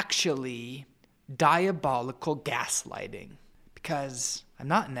is actually diabolical gaslighting, because I'm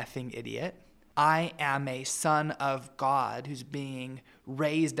not an effing idiot. I am a son of God who's being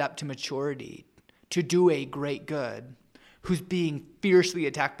raised up to maturity to do a great good, who's being fiercely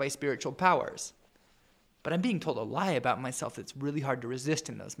attacked by spiritual powers. But I'm being told a lie about myself that's really hard to resist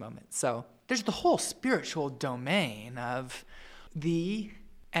in those moments. So there's the whole spiritual domain of the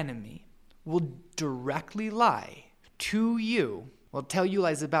enemy will directly lie to you, will tell you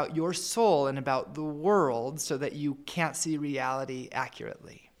lies about your soul and about the world so that you can't see reality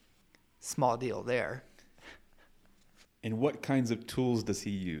accurately. Small deal there. And what kinds of tools does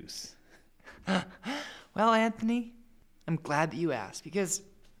he use? Well, Anthony, I'm glad that you asked, because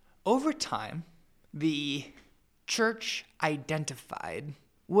over time, the church identified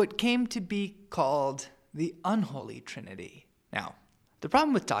what came to be called the unholy trinity. Now, the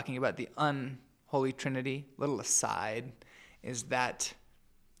problem with talking about the unholy trinity, little aside, is that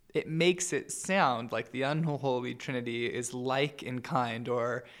it makes it sound like the unholy trinity is like in kind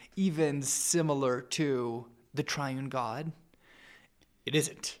or even similar to the triune God. It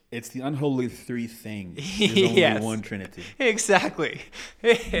isn't. It's the unholy three things. There's only Yes. one Trinity. Exactly.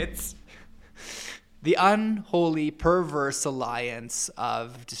 It's the unholy, perverse alliance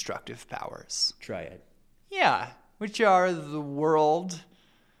of destructive powers. Triad. Yeah, which are the world,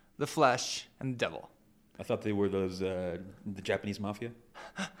 the flesh, and the devil. I thought they were those, the Japanese mafia.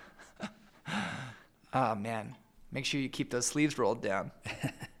 Oh, man. Make sure you keep those sleeves rolled down.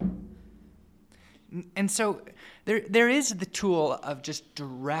 And so there is the tool of just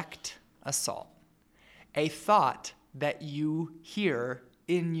direct assault, a thought that you hear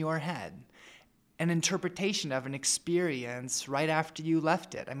in your head, an interpretation of an experience right after you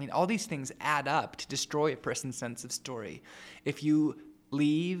left it. I mean, all these things add up to destroy a person's sense of story. If you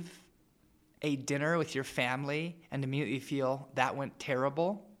leave a dinner with your family and immediately feel that went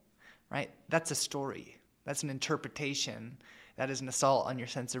terrible, right? That's a story. That's an interpretation. That is an assault on your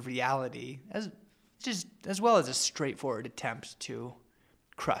sense of reality, as well as a straightforward attempt to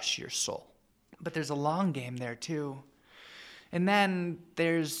crush your soul. But there's a long game there too. And then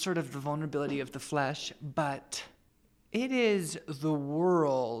there's sort of the vulnerability of the flesh, but it is the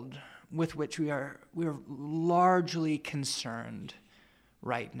world with which we're largely concerned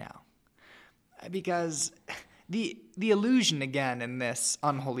right now. Because the illusion, again, in this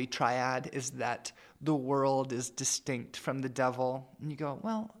unholy triad is that the world is distinct from the devil. And you go,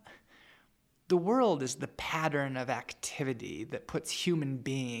 well, the world is the pattern of activity that puts human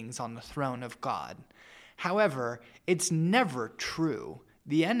beings on the throne of God. However, it's never true.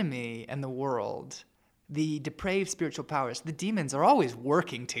 The enemy and the world, the depraved spiritual powers, the demons are always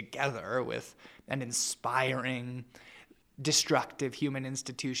working together with an inspiring, destructive human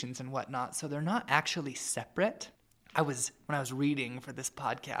institutions and whatnot. So they're not actually separate. When I was reading for this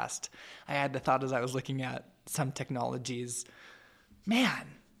podcast, I had the thought as I was looking at some technologies,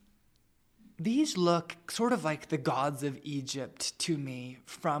 man, these look sort of like the gods of Egypt to me,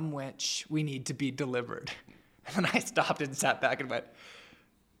 from which we need to be delivered. And then I stopped and sat back and went,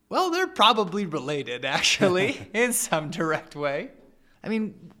 well, they're probably related, actually, in some direct way. I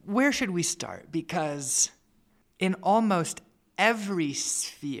mean, where should we start? Because in almost every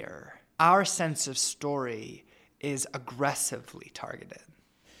sphere, our sense of story is aggressively targeted.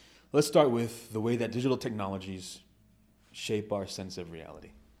 Let's start with the way that digital technologies shape our sense of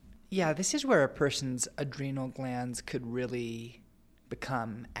reality. Yeah, this is where a person's adrenal glands could really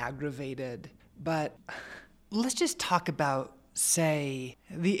become aggravated. But let's just talk about, say,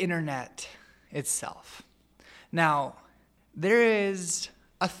 the internet itself. Now, there is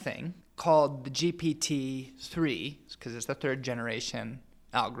a thing called the GPT-3, because it's the third generation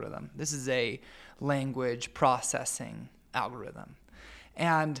algorithm. This is a language processing algorithm.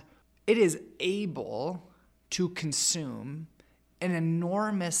 And it is able to consume an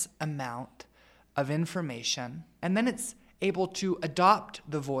enormous amount of information, and then it's able to adopt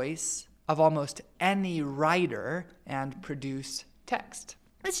the voice of almost any writer and produce text.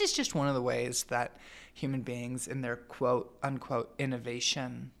 This is just one of the ways that human beings, in their quote unquote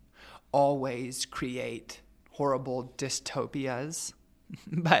innovation, always create horrible dystopias.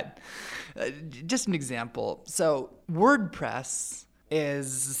 But just an example. So WordPress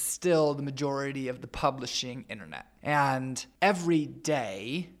is still the majority of the publishing internet. And every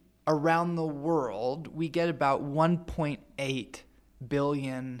day around the world, we get about 1.8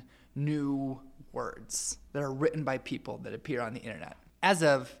 billion new words that are written by people that appear on the internet. As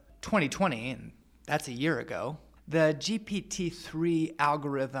of 2020, and that's a year ago, the GPT-3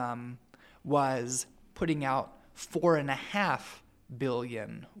 algorithm was putting out 4.5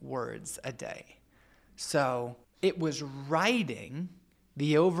 billion words a day. So it was writing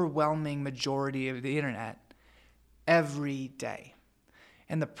the overwhelming majority of the internet every day.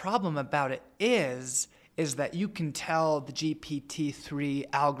 And the problem about it is that you can tell the GPT-3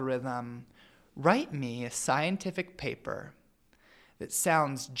 algorithm, write me a scientific paper that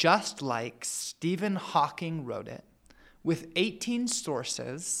sounds just like Stephen Hawking wrote it, with 18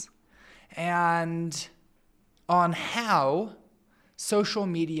 sources, and on how social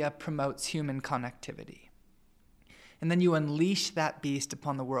media promotes human connectivity. And then you unleash that beast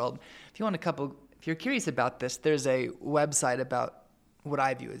upon the world. If you're curious about this, there's a website about what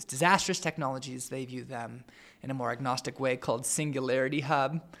I view as disastrous technologies. They view them in a more agnostic way, called Singularity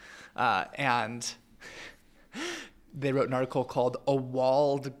Hub. And they wrote an article called A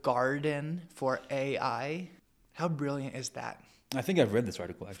Walled Garden for AI. How brilliant is that? I think I've read this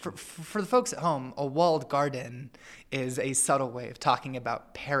article, actually. For the folks at home, a walled garden is a subtle way of talking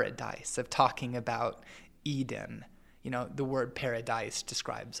about paradise, of talking about Eden. You know, the word paradise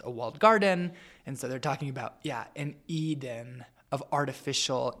describes a walled garden, and so they're talking about, an Eden of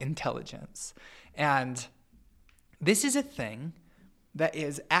artificial intelligence. And this is a thing that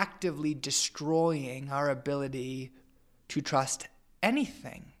is actively destroying our ability to trust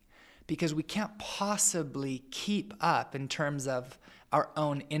anything, because we can't possibly keep up in terms of our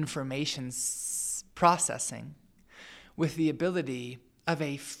own information processing with the ability of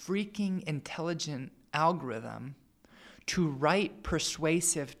a freaking intelligent algorithm to write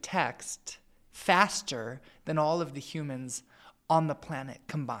persuasive text faster than all of the humans on the planet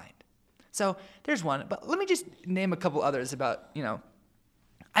combined. So there's one, but let me just name a couple others about,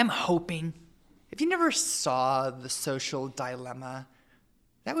 I'm hoping, if you never saw The Social Dilemma,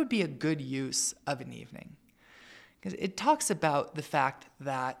 that would be a good use of an evening. Because it talks about the fact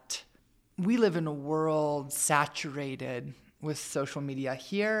that we live in a world saturated with social media.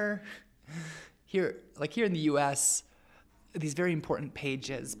 Here, Here in the US, these very important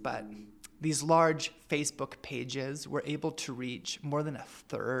pages, but these large Facebook pages were able to reach more than a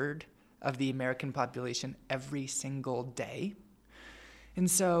third of the American population every single day. And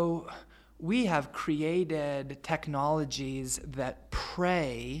so we have created technologies that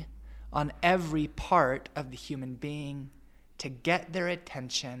prey on every part of the human being to get their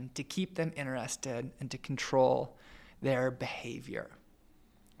attention, to keep them interested, and to control their behavior.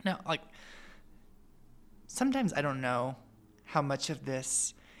 Now, sometimes I don't know how much of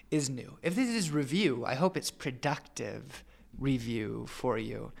this is new. If this is review, I hope it's productive review for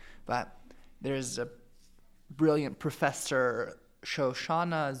you. But there's a brilliant professor,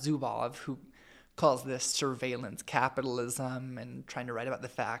 Shoshana Zuboff, who calls this surveillance capitalism, and trying to write about the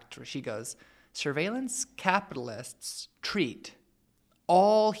fact where she goes, surveillance capitalists treat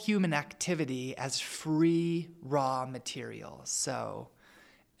all human activity as free raw material. So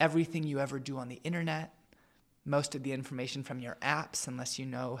everything you ever do on the internet, most of the information from your apps, unless you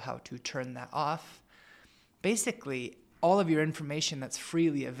know how to turn that off, basically all of your information that's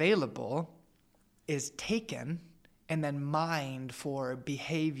freely available is taken and then mined for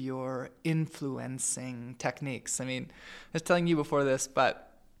behavior influencing techniques. I mean, I was telling you before this,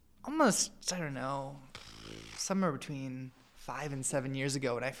 but almost, I don't know, somewhere between 5 and 7 years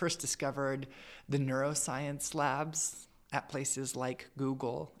ago when I first discovered the neuroscience labs at places like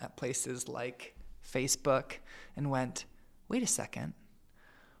Google, at places like Facebook, and went, wait a second,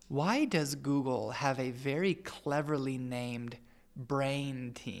 why does Google have a very cleverly named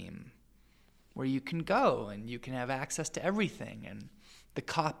brain team where you can go and you can have access to everything, and the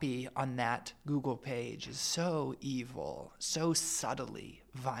copy on that Google page is so evil, so subtly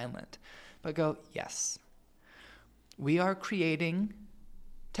violent? But go, yes, we are creating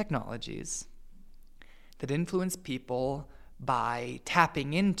technologies that influence people by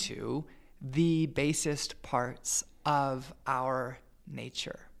tapping into the basest parts of our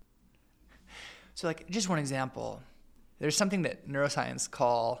nature. So just one example, there's something that neuroscience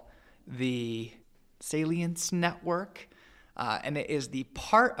call the salience network, and it is the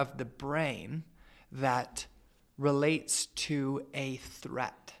part of the brain that relates to a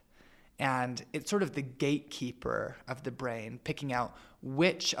threat. And it's sort of the gatekeeper of the brain, picking out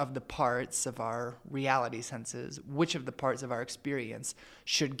which of the parts of our reality senses, which of the parts of our experience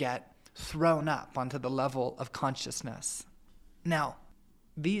should get thrown up onto the level of consciousness. Now,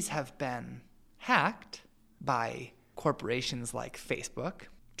 these have been hacked by corporations like Facebook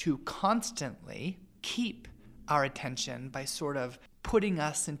to constantly keep our attention by sort of putting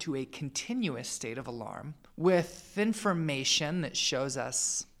us into a continuous state of alarm with information that shows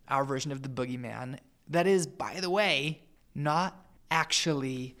us our version of the boogeyman that is, by the way, not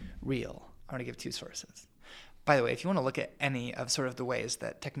actually real. I want to give 2 sources. By the way, if you want to look at any of sort of the ways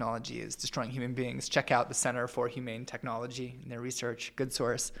that technology is destroying human beings, check out the Center for Humane Technology and their research, good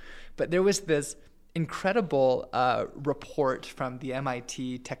source. But there was this incredible report from the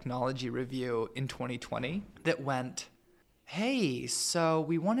MIT Technology Review in 2020 that went, hey, so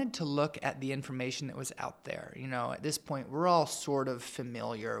we wanted to look at the information that was out there. At this point, we're all sort of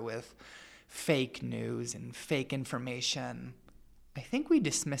familiar with fake news and fake information. I think we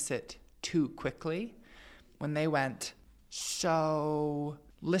dismiss it too quickly when they went, so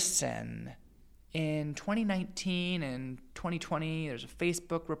listen, in 2019 and 2020, there's a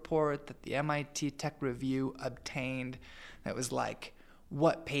Facebook report that the MIT Tech Review obtained that was like,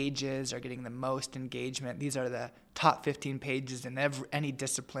 what pages are getting the most engagement? These are the top 15 pages in any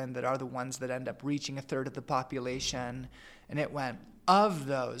discipline that are the ones that end up reaching a third of the population. And it went, of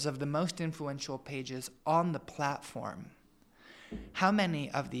the most influential pages on the platform, how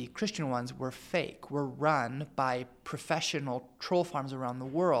many of the Christian ones were fake, were run by professional troll farms around the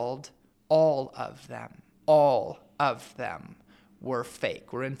world? All of them were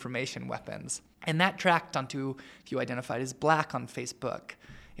fake, were information weapons. And that tracked onto, if you identified as Black on Facebook,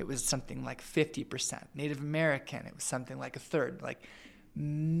 it was something like 50%. Native American, it was something like a third. Like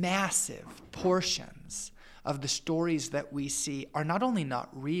massive portions of the stories that we see are not only not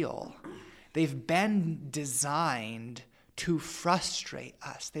real, they've been designed to frustrate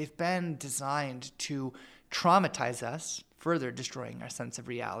us. They've been designed to traumatize us, further destroying our sense of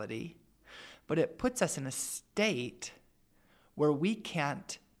reality. But it puts us in a state where we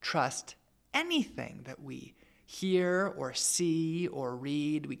can't trust anything that we hear or see or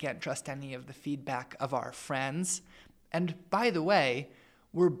read. We can't trust any of the feedback of our friends. And by the way,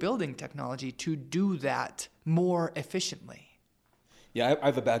 we're building technology to do that more efficiently. Yeah, I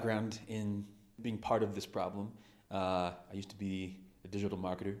have a background in being part of this problem. I used to be a digital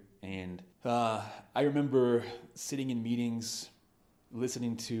marketer, and I remember sitting in meetings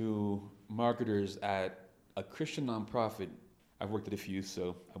listening to marketers at a Christian nonprofit. I've worked at a few,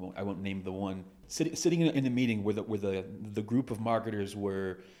 so I won't name the one. Sitting in a meeting where the group of marketers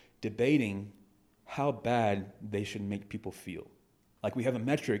were debating how bad they should make people feel. Like, we have a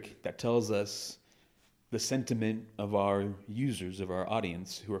metric that tells us the sentiment of our users, of our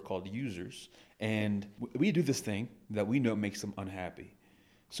audience, who are called users. And we do this thing that we know makes them unhappy.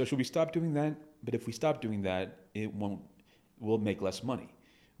 So should we stop doing that? But if we stop doing that, we'll make less money.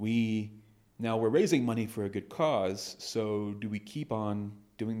 Now we're raising money for a good cause, so do we keep on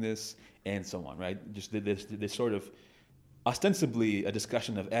doing this? And so on, right? Just this sort of ostensibly a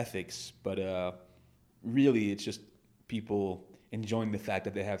discussion of ethics, but really it's just people enjoying the fact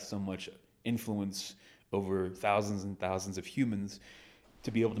that they have so much influence over thousands and thousands of humans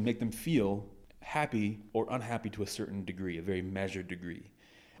to be able to make them feel happy or unhappy to a certain degree, a very measured degree.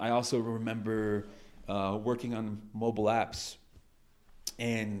 I also remember working on mobile apps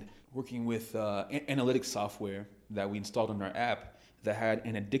and working with analytics software that we installed on our app that had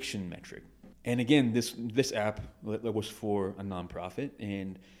an addiction metric. And again, this app was for a nonprofit,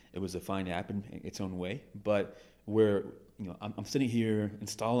 and it was a fine app in its own way. But I'm sitting here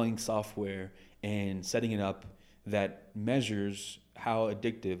installing software and setting it up that measures how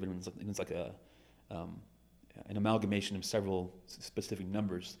addictive, and it's like an amalgamation of several specific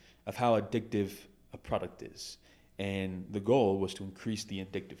numbers of how addictive a product is. And the goal was to increase the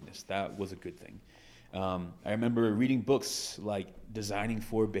addictiveness. That was a good thing. I remember reading books like Designing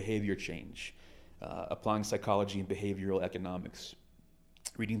for Behavior Change, Applying Psychology and Behavioral Economics,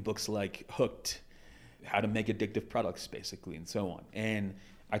 reading books like Hooked, How to Make Addictive Products, basically, and so on. And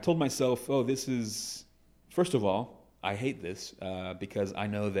I told myself, first of all, I hate this because I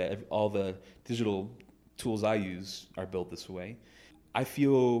know that all the digital tools I use are built this way. I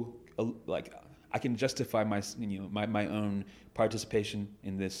feel like I can justify my own participation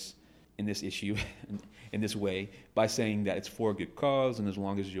in this issue in this way by saying that it's for a good cause, and as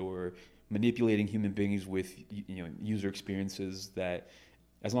long as you're manipulating human beings with user experiences, that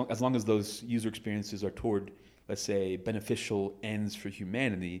as long as those user experiences are toward, let's say, beneficial ends for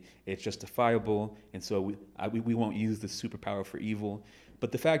humanity, it's justifiable, and so we won't use the superpower for evil.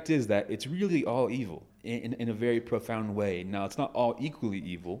 But the fact is that it's really all evil in a very profound way. Now, it's not all equally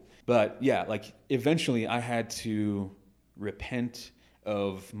evil, but yeah, like eventually I had to repent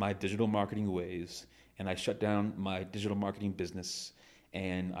of my digital marketing ways, and I shut down my digital marketing business,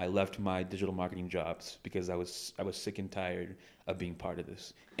 and I left my digital marketing jobs because I was sick and tired of being part of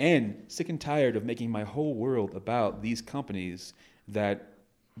this, and sick and tired of making my whole world about these companies that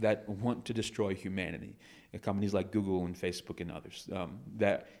want to destroy humanity. Companies like Google and Facebook and others.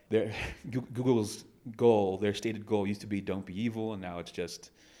 That Google's goal, their stated goal, used to be "Don't be evil," and now it's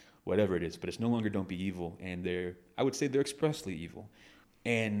just whatever it is. But it's no longer "Don't be evil," and I would say they're expressly evil.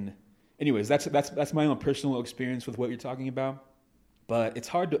 And anyways, that's my own personal experience with what you're talking about. But it's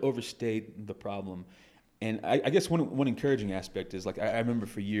hard to overstate the problem. And I guess one encouraging aspect is, like, I remember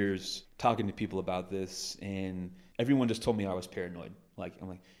for years talking to people about this, and everyone just told me I was paranoid. I'm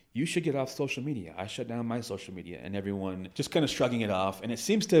like, you should get off social media. I shut down my social media, and everyone just kind of shrugging it off. And it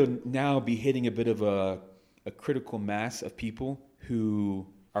seems to now be hitting a bit of a critical mass of people who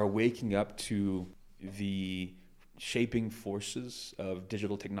are waking up to the shaping forces of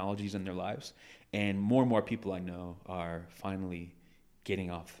digital technologies in their lives. And more people I know are finally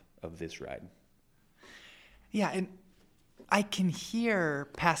getting off of this ride. Yeah, and I can hear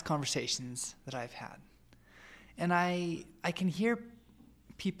past conversations that I've had. And I can hear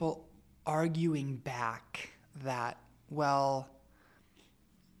people arguing back that,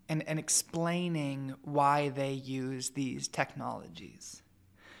 and explaining why they use these technologies.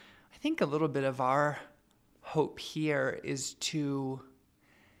 I think a little bit of our hope here is to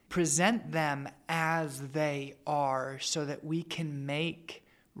present them as they are so that we can make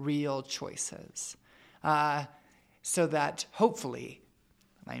real choices. So that hopefully,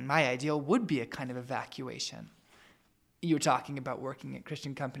 my ideal would be a kind of evacuation. You were talking about working at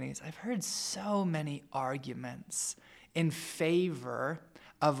Christian companies. I've heard so many arguments in favor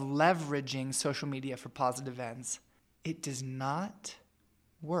of leveraging social media for positive ends. It does not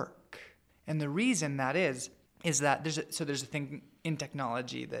work. And the reason that is that there's a thing in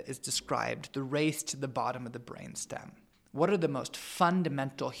technology that is described, the race to the bottom of the brainstem. What are the most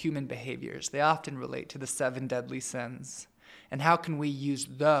fundamental human behaviors? They often relate to the 7 deadly sins. And how can we use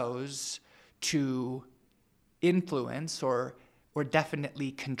those to influence or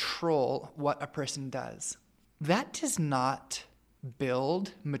definitely control what a person does? That does not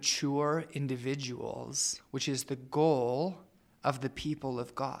build mature individuals, which is the goal of the people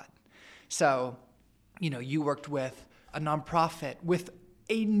of God. So, you worked with a nonprofit with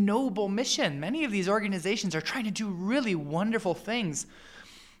a noble mission. Many of these organizations are trying to do really wonderful things.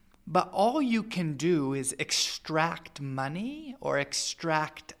 But all you can do is extract money or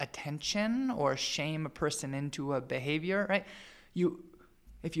extract attention or shame a person into a behavior, right?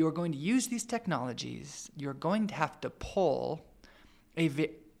 If you are going to use these technologies, you're going to have to pull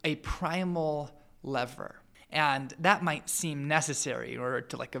a primal lever. And that might seem necessary in order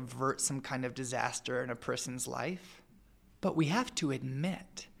to avert some kind of disaster in a person's life. But we have to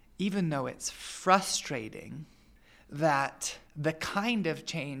admit, even though it's frustrating, that the kind of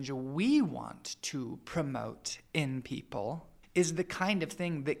change we want to promote in people is the kind of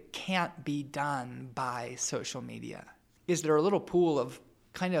thing that can't be done by social media. Is there a little pool of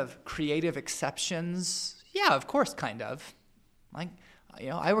kind of creative exceptions? Yeah, of course, kind of.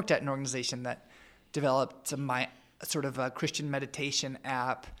 I worked at an organization that developed my sort of a Christian meditation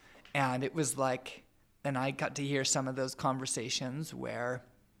app, and it was and I got to hear some of those conversations where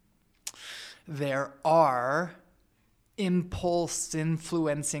there are impulse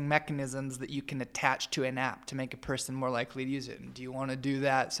influencing mechanisms that you can attach to an app to make a person more likely to use it. And do you want to do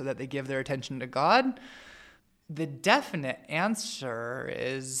that so that they give their attention to God? The definite answer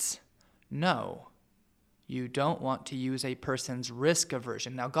is no. You don't want to use a person's risk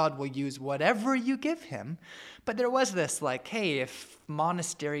aversion. Now, God will use whatever you give him, but there was this hey, if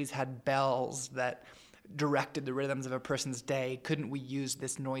monasteries had bells that directed the rhythms of a person's day, couldn't we use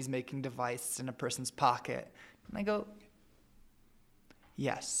this noise-making device in a person's pocket? And I go,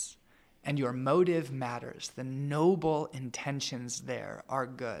 yes. And your motive matters. The noble intentions there are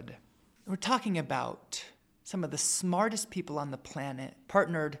good. We're talking about some of the smartest people on the planet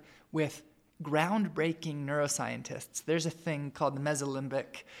partnered with groundbreaking neuroscientists. There's a thing called the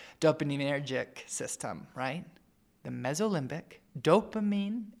mesolimbic dopaminergic system, right? The mesolimbic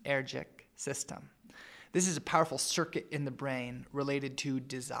dopaminergic system. This is a powerful circuit in the brain related to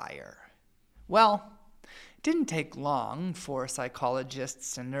desire. Well, it didn't take long for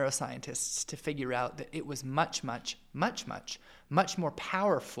psychologists and neuroscientists to figure out that it was much, much, much, much, much more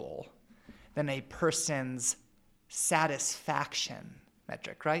powerful than a person's satisfaction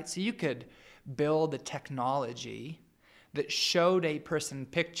metric, right? So you could build a technology that showed a person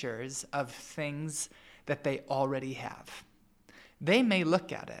pictures of things that they already have. They may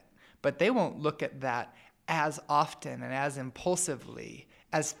look at it, but they won't look at that as often and as impulsively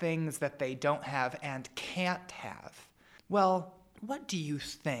as things that they don't have and can't have. Well, what do you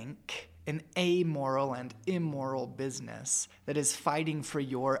think an amoral and immoral business that is fighting for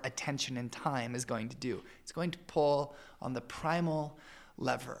your attention and time is going to do? It's going to pull on the primal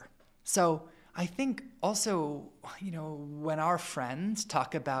lever. So I think also, when our friends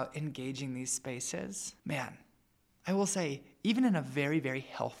talk about engaging these spaces, man, I will say, even in a very, very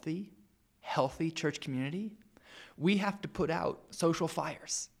healthy church community, we have to put out social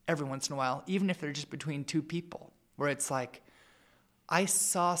fires every once in a while, even if they're just between two people, where it's I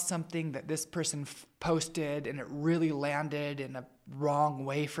saw something that this person posted and it really landed in a wrong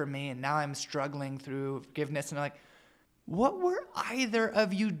way for me, and now I'm struggling through forgiveness. And I'm what were either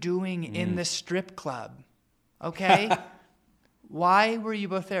of you doing in the strip club? Okay? Why were you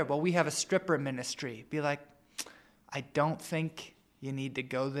both there? Well, we have a stripper ministry. Be I don't think you need to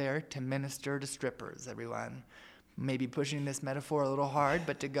go there to minister to strippers, everyone. Maybe pushing this metaphor a little hard,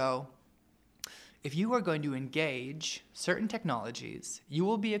 but to go, if you are going to engage certain technologies, you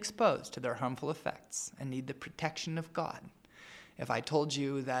will be exposed to their harmful effects and need the protection of God. If I told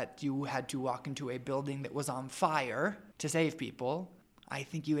you that you had to walk into a building that was on fire to save people, I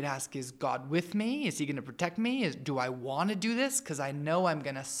think you would ask, is God with me? Is he going to protect me? Do I want to do this? Because I know I'm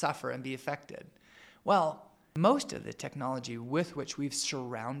going to suffer and be affected. Well, most of the technology with which we've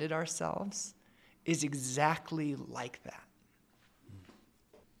surrounded ourselves is exactly like that.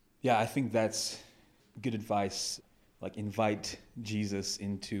 Yeah, I think that's good advice. Invite Jesus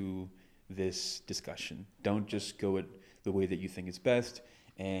into this discussion. Don't just go it the way that you think is best.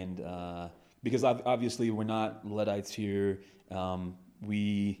 And because obviously we're not Luddites here.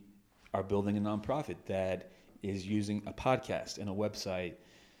 We are building a nonprofit that is using a podcast and a website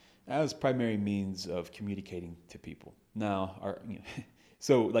as primary means of communicating to people. Now,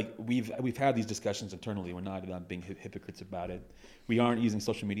 we've had these discussions internally. We're not being hypocrites about it. We aren't using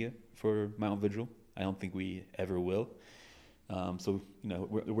social media for Mount Vigil. I don't think we ever will. We're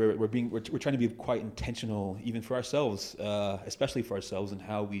trying to be quite intentional, even for ourselves, especially for ourselves, in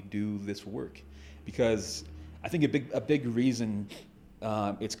how we do this work, because I think a big reason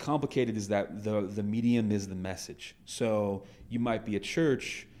it's complicated is that the medium is the message. So you might be a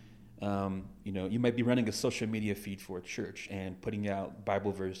church. You might be running a social media feed for a church and putting out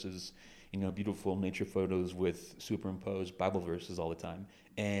Bible verses beautiful nature photos with superimposed Bible verses all the time.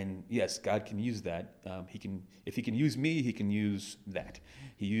 And yes, God can use that. If he can use me, he can use that.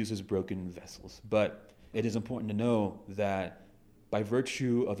 He uses broken vessels. But it is important to know that by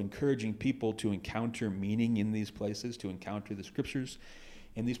virtue of encouraging people to encounter meaning in these places, to encounter the scriptures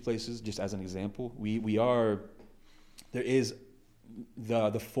in these places, just as an example, there is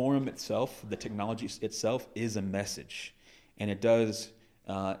the forum itself, the technology itself is a message, and it does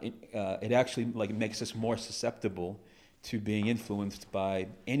it actually makes us more susceptible to being influenced by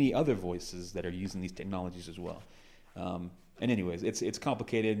any other voices that are using these technologies as well. And anyways, it's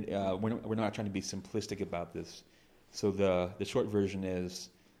complicated. We're not trying to be simplistic about this. So the short version is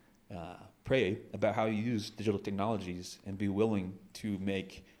pray about how you use digital technologies and be willing to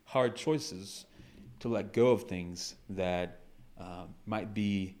make hard choices to let go of things that might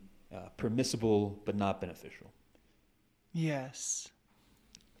be permissible but not beneficial. Yes.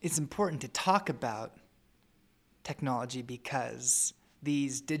 It's important to talk about technology because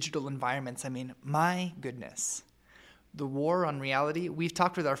these digital environments, my goodness, the war on reality, we've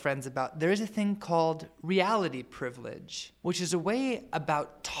talked with our friends about, there's a thing called reality privilege, which is a way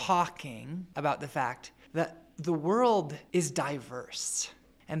about talking about the fact that the world is diverse,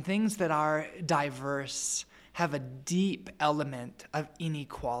 and things that are diverse have a deep element of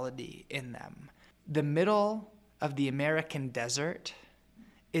inequality in them. The middle of the American desert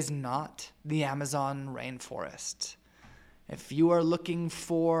is not the Amazon rainforest. If you are looking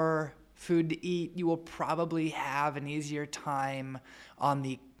for food to eat, you will probably have an easier time on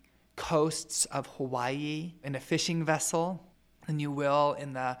the coasts of Hawaii in a fishing vessel than you will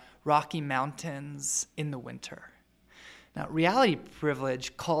in the Rocky Mountains in the winter. Now, reality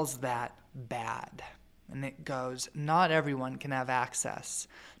privilege calls that bad. And it goes, not everyone can have access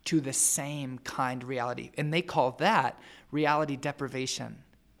to the same kind of reality. And they call that reality deprivation.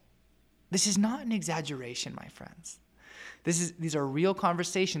 This is not an exaggeration, my friends. These are real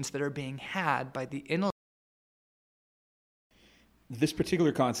conversations that are being had by the intellect. This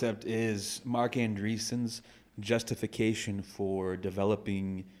particular concept is Marc Andreessen's justification for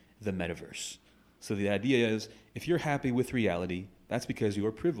developing the metaverse. So the idea is, if you're happy with reality, that's because you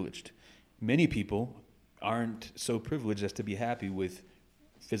are privileged. Many people aren't so privileged as to be happy with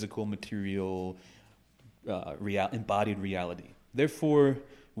physical, material, embodied reality. Therefore,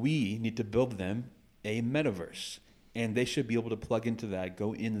 we need to build them a metaverse. And they should be able to plug into that,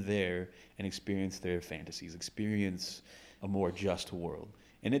 go in there, and experience their fantasies, experience a more just world.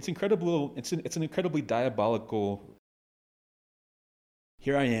 And it's incredible. It's an incredibly diabolical.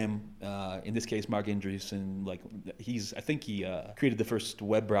 Here I am, in this case, Marc Andreessen. I think he created the first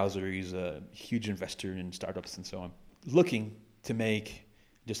web browser. He's a huge investor in startups and so on, looking to make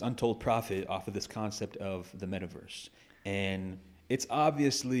just untold profit off of this concept of the metaverse. And it's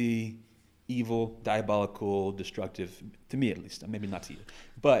obviously evil, diabolical, destructive, to me at least, maybe not to you.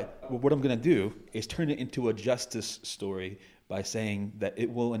 But what I'm going to do is turn it into a justice story by saying that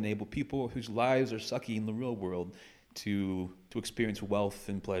it will enable people whose lives are sucky in the real world to experience wealth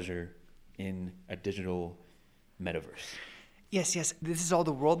and pleasure in a digital metaverse. Yes. This is all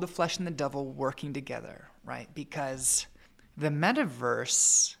the world, the flesh, and the devil working together, right? Because the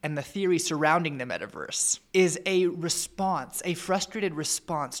metaverse and the theory surrounding the metaverse is a response, a frustrated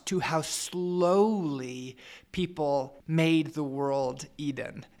response to how slowly people made the world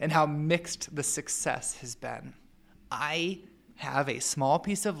Eden and how mixed the success has been. I have a small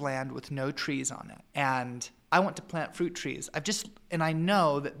piece of land with no trees on it, and I want to plant fruit trees. And I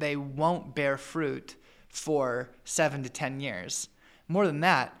know that they won't bear fruit for 7 to 10 years. More than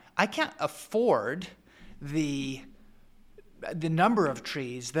that, I can't afford the number of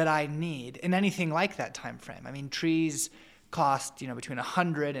trees that I need in anything like that time frame. Trees cost, between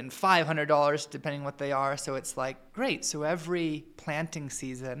 $100 and $500, depending what they are. So it's like, great. So every planting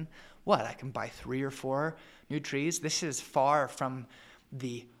season, I can buy 3 or 4 new trees. This is far from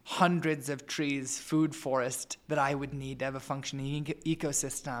the hundreds of trees food forest that I would need to have a functioning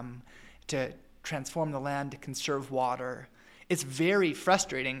ecosystem, to transform the land, to conserve water. It's very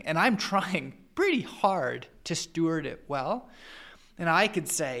frustrating, and I'm trying pretty hard to steward it well. And I could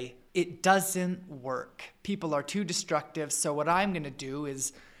say, it doesn't work. People are too destructive, so what I'm going to do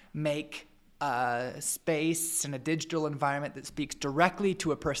is make a space and a digital environment that speaks directly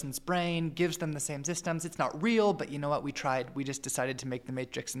to a person's brain, gives them the same systems. It's not real, but you know what? We tried. We just decided to make the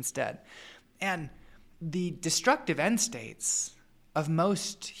Matrix instead. And the destructive end states of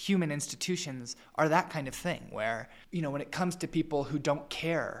most human institutions are that kind of thing where, when it comes to people who don't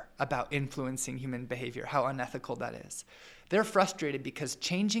care about influencing human behavior, how unethical that is, they're frustrated because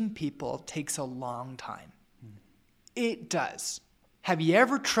changing people takes a long time. It does. Have you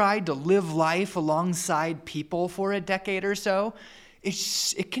ever tried to live life alongside people for a decade or so?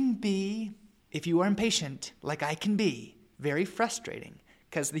 It can be, if you are impatient, like I can be, very frustrating,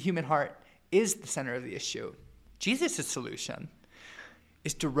 because the human heart is the center of the issue. Jesus' solution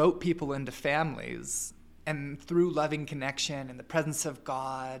is to rope people into families, and through loving connection and the presence of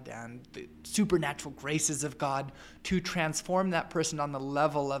God and the supernatural graces of God, to transform that person on the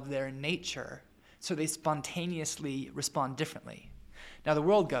level of their nature so they spontaneously respond differently. Now the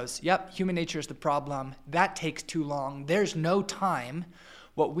world goes, yep, human nature is the problem. That takes too long. There's no time.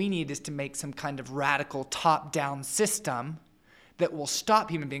 What we need is to make some kind of radical top-down system that will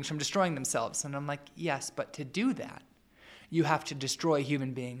stop human beings from destroying themselves. And I'm like, yes, but to do that, you have to destroy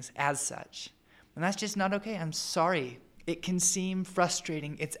human beings as such. And that's just not okay. I'm sorry. It can seem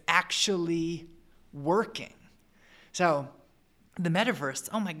frustrating. It's actually working. So the metaverse,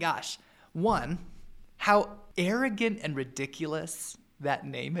 oh my gosh. One, how arrogant and ridiculous that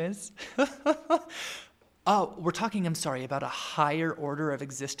name is. Oh, we're talking, I'm sorry, about a higher order of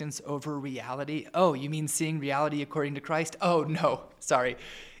existence over reality. Oh, you mean seeing reality according to Christ? Oh, no, sorry.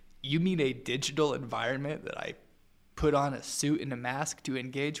 You mean a digital environment that I put on a suit and a mask to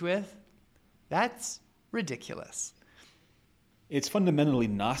engage with? That's ridiculous. It's fundamentally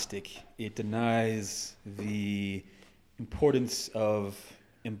Gnostic. It denies the importance of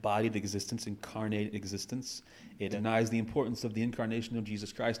embodied existence, incarnate existence. It denies the importance of the incarnation of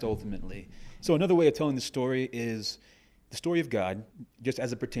Jesus Christ ultimately. So another way of telling the story is the story of God, just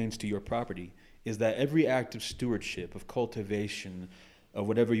as it pertains to your property, is that every act of stewardship, of cultivation, of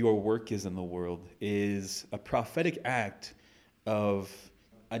whatever your work is in the world, is a prophetic act of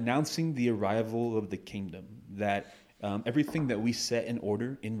announcing the arrival of the kingdom, that everything that we set in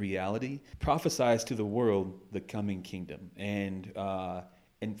order in reality prophesies to the world the coming kingdom. And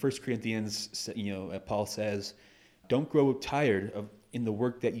in 1 Corinthians, Paul says, don't grow tired in the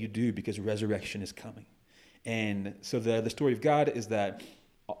work that you do because resurrection is coming. And so the story of God is that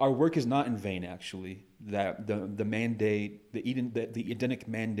our work is not in vain, actually, that the mandate, the Edenic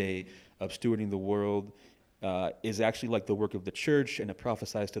mandate of stewarding the world is actually like the work of the church, and it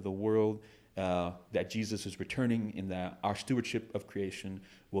prophesies to the world that Jesus is returning and that our stewardship of creation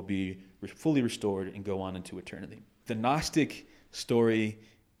will be fully restored and go on into eternity. The Gnostic story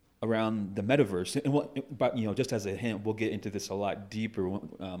around the metaverse, but just as a hint, we'll get into this a lot deeper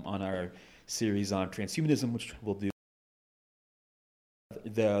on our series on transhumanism, which we'll do.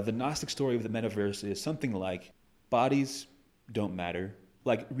 The Gnostic story of the metaverse is something like bodies don't matter.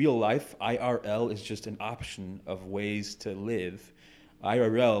 Like real life, IRL is just an option of ways to live.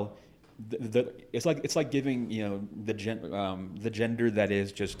 IRL, it's like giving the gender that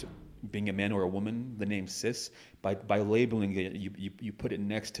is just being a man or a woman the name cis. By labeling it, you put it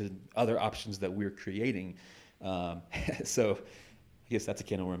next to other options that we're creating. So I guess that's a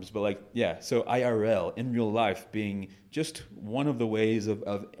can of worms. But so IRL in real life being just one of the ways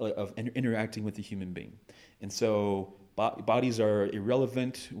of interacting with the human being. And so bodies are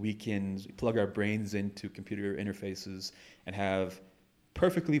irrelevant. We can plug our brains into computer interfaces and have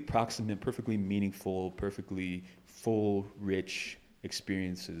perfectly proximate, perfectly meaningful, perfectly full, rich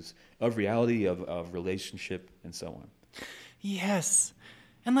experiences of reality, of relationship, and so on. Yes.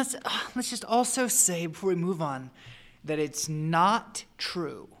 And let's just also say, before we move on, that it's not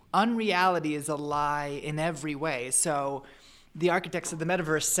true. Unreality is a lie in every way. So the architects of the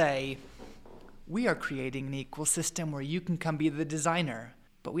metaverse say, we are creating an equal system where you can come be the designer.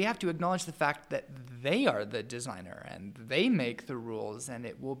 But we have to acknowledge the fact that they are the designer and they make the rules, and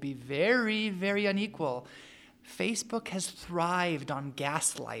it will be very, very unequal. Facebook has thrived on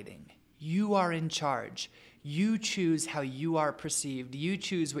gaslighting. You are in charge. You choose how you are perceived. You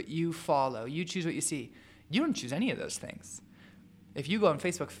choose what you follow. You choose what you see. You don't choose any of those things. If you go on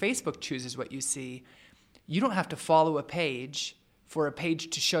Facebook, Facebook chooses what you see. You don't have to follow a page for a page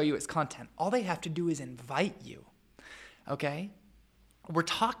to show you its content. All they have to do is invite you, okay? We're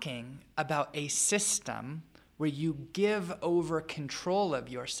talking about a system where you give over control of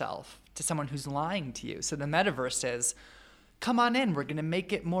yourself to someone who's lying to you. So the metaverse says, come on in, we're going to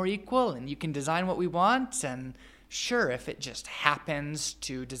make it more equal, and you can design what we want. And sure, if it just happens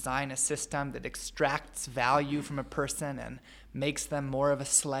to design a system that extracts value from a person and makes them more of a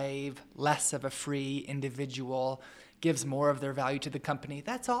slave, less of a free individual, gives more of their value to the company,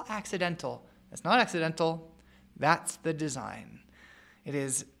 that's all accidental. That's not accidental. That's the design. It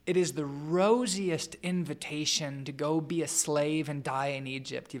is the rosiest invitation to go be a slave and die in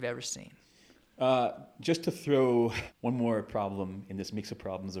Egypt you've ever seen. Just to throw one more problem in this mix of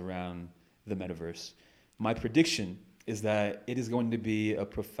problems around the metaverse, my prediction is that it is going to be a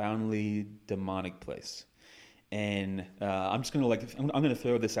profoundly demonic place. And I'm just gonna I'm gonna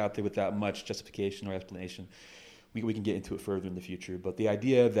throw this out there without much justification or explanation. We can get into it further in the future. But the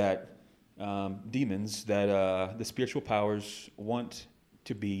idea that demons, that the spiritual powers want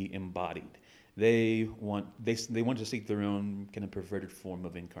to be embodied. They want to seek their own kind of perverted form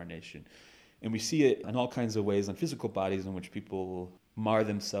of incarnation. And we see it in all kinds of ways on physical bodies in which people mar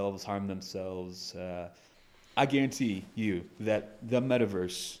themselves, harm themselves. I guarantee you that the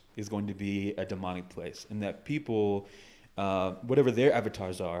metaverse is going to be a demonic place, and that people, whatever their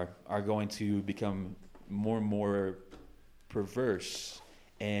avatars are going to become more and more perverse,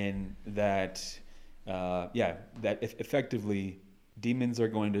 and that, effectively demons are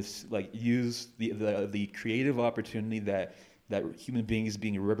going to use the creative opportunity that human beings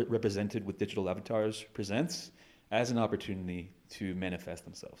being represented with digital avatars presents as an opportunity to manifest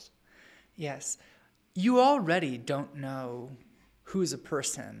themselves. Yes. You already don't know who's a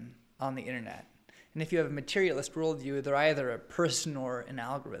person on the internet. And if you have a materialist worldview, they're either a person or an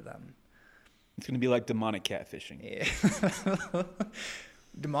algorithm. It's going to be like demonic catfishing. Yeah.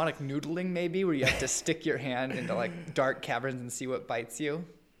 Demonic noodling, maybe, where you have to stick your hand into dark caverns and see what bites you.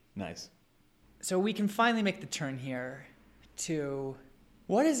 Nice. So we can finally make the turn here to,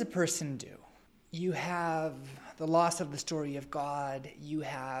 what does a person do? You have the loss of the story of God. You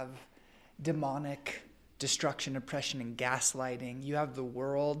have demonic destruction, oppression, and gaslighting. You have the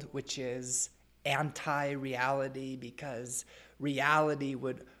world, which is anti-reality, because reality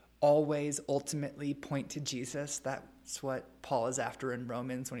would always ultimately point to Jesus. That's what Paul is after in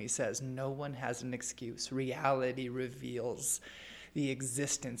Romans when he says, no one has an excuse. Reality reveals the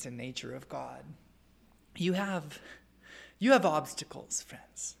existence and nature of God. You have obstacles,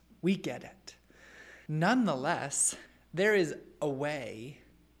 friends. We get it. Nonetheless, there is a way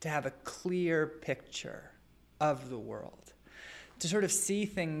to have a clear picture of the world, to sort of see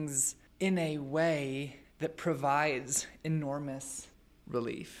things in a way that provides enormous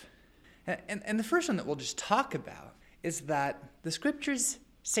relief. And the first one that we'll just talk about is that the scriptures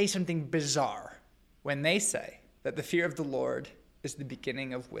say something bizarre when they say that the fear of the Lord is the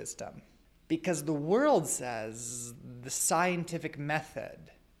beginning of wisdom. Because the world says the scientific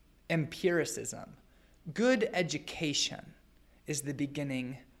method, empiricism, good education is the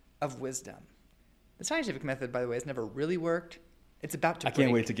beginning of wisdom. The scientific method, by the way, has never really worked. It's about to break. I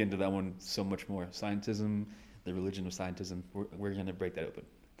can't wait to get into that one so much more. Scientism, the religion of scientism, we're going to break that open.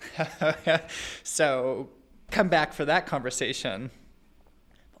 So come back for that conversation.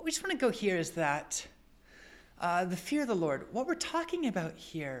 What we just want to go here is that the fear of the Lord, what we're talking about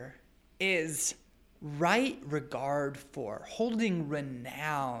here is right regard for, holding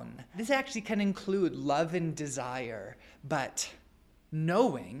renown. This actually can include love and desire, but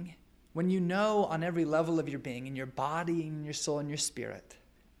knowing, when you know on every level of your being, in your body, in your soul, and your spirit,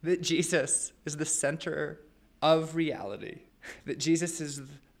 that Jesus is the center of reality, that Jesus is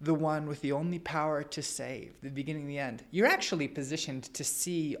the one with the only power to save, the beginning and the end, you're actually positioned to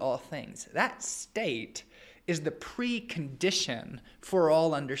see all things. That state is the precondition for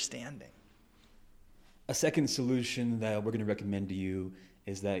all understanding. A second solution that we're going to recommend to you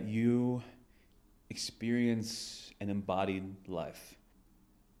is that you experience an embodied life.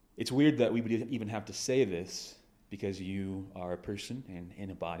 It's weird that we would even have to say this because you are a person and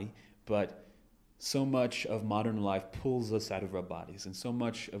in a body, but so much of modern life pulls us out of our bodies, and so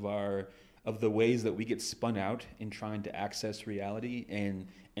much of the ways that we get spun out in trying to access reality and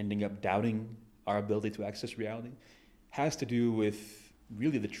ending up doubting our ability to access reality has to do with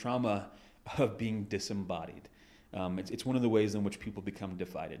really the trauma of being disembodied. It's one of the ways in which people become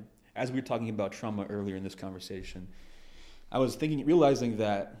divided. As we were talking about trauma earlier in this conversation, I was realizing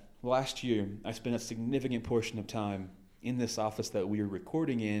that last year I spent a significant portion of time in this office that we were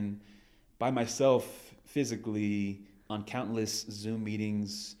recording in by myself physically on countless Zoom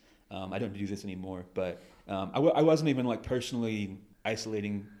meetings. I don't do this anymore, but I wasn't even personally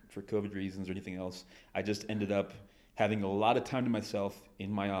isolating for COVID reasons or anything else. I just ended up having a lot of time to myself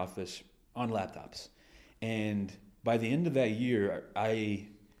in my office on laptops. And by the end of that year, I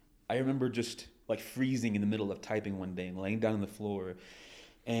remember just freezing in the middle of typing one day and laying down on the floor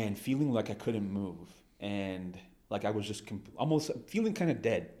and feeling like I couldn't move. And I was just almost feeling kind of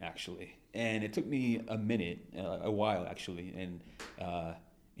dead, actually. And it took me a minute, a while actually.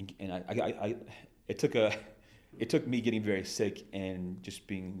 It took me getting very sick and just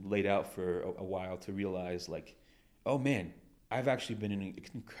being laid out for a while to realize oh man, I've actually been in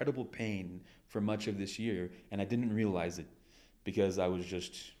incredible pain for much of this year, and I didn't realize it because I was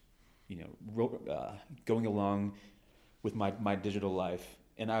just, going along with my digital life,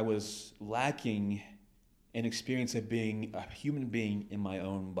 and I was lacking an experience of being a human being in my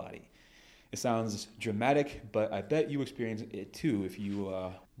own body. It sounds dramatic, but I bet you experience it too if you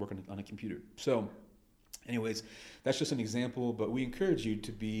work on a computer. So anyways, that's just an example, but we encourage you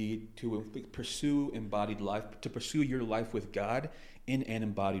to pursue embodied life, to pursue your life with God in an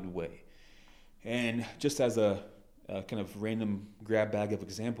embodied way. And just as a kind of random grab bag of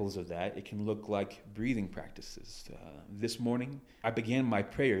examples of that, it can look like breathing practices. This morning, I began my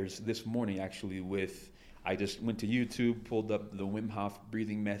prayers this morning actually I just went to YouTube, pulled up the Wim Hof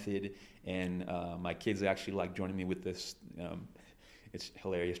breathing method, and my kids actually like joining me with this. It's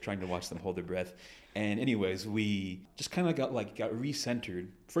hilarious trying to watch them hold their breath. And anyways, we just kind of got recentered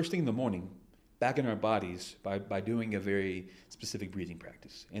first thing in the morning, back in our bodies by doing a very specific breathing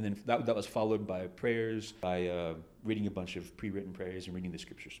practice. And then that was followed by prayers, by reading a bunch of pre-written prayers and reading the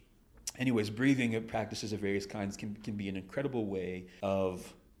scriptures. Anyways, breathing practices of various kinds can be an incredible way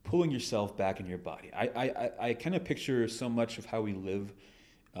of pulling yourself back in your body. I kind of picture so much of how we live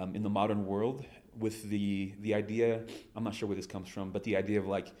in the modern world with the idea, I'm not sure where this comes from, but the idea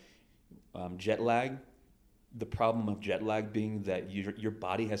of jet lag. The problem of jet lag being that your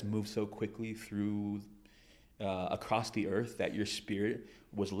body has moved so quickly through across the earth that your spirit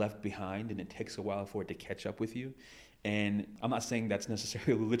was left behind, and it takes a while for it to catch up with you. And I'm not saying that's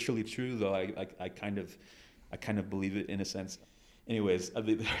necessarily literally true, though I kind of believe it in a sense. Anyways,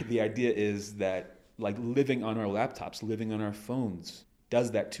 the idea is that living on our laptops, living on our phones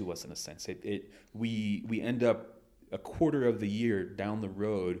does that to us in a sense. We end up a quarter of the year down the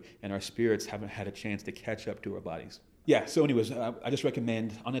road, and our spirits haven't had a chance to catch up to our bodies. Yeah, so anyways, I just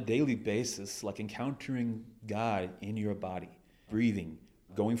recommend on a daily basis, encountering God in your body, breathing,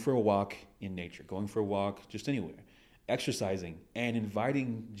 going for a walk in nature, going for a walk just anywhere, exercising, and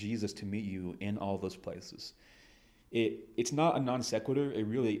inviting Jesus to meet you in all those places. It's not a non sequitur. It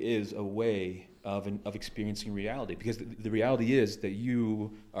really is a way of experiencing reality, because the reality is that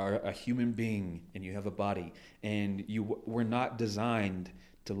you are a human being and you have a body, and you were not designed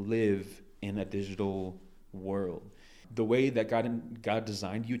to live in a digital world. The way that God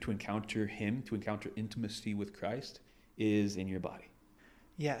designed you to encounter Him, to encounter intimacy with Christ, is in your body.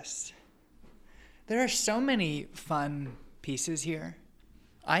 Yes. There are so many fun pieces here.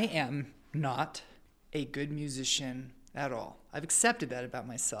 I am not a good musician at all. I've accepted that about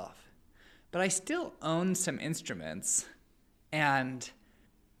myself. But I still own some instruments, and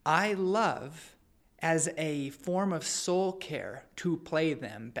I love, as a form of soul care, to play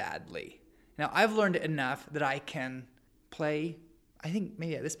them badly. Now, I've learned enough that I can play, I think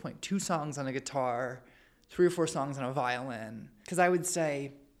maybe at this point, 2 songs on a guitar, 3 or 4 songs on a violin. Because I would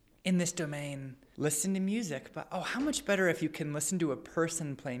say, in this domain, listen to music, but how much better if you can listen to a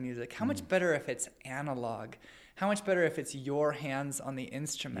person play music? How much better if it's analog? How much better if it's your hands on the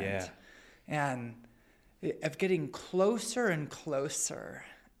instrument? Yeah. And of getting closer and closer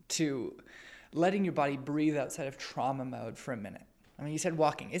to letting your body breathe outside of trauma mode for a minute. I mean, you said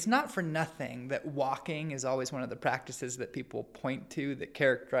walking. It's not for nothing that walking is always one of the practices that people point to that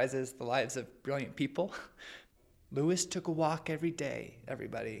characterizes the lives of brilliant people. Lewis took a walk every day,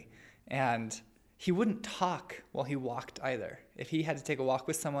 everybody. And he wouldn't talk while he walked either. If he had to take a walk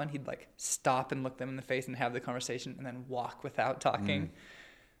with someone, he'd stop and look them in the face and have the conversation and then walk without talking.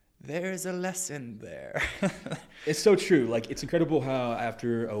 There's a lesson there. It's so true. It's incredible how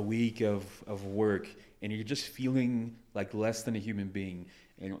after a week of work, and you're just feeling like less than a human being,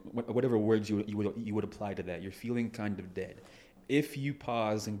 and whatever words you would apply to that, you're feeling kind of dead. If you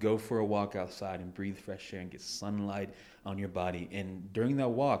pause and go for a walk outside and breathe fresh air and get sunlight on your body, and during that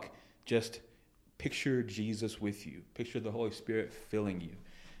walk, just picture Jesus with you, picture the Holy Spirit filling you.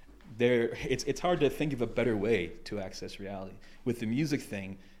 It's hard to think of a better way to access reality. With the music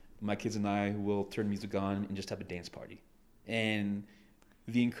thing, my kids and I will turn music on and just have a dance party. And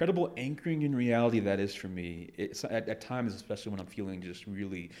the incredible anchoring in reality that is for me, it's at times, especially when I'm feeling just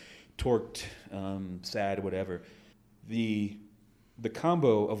really torqued, sad, whatever, the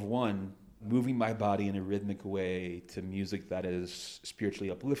combo of one, moving my body in a rhythmic way to music that is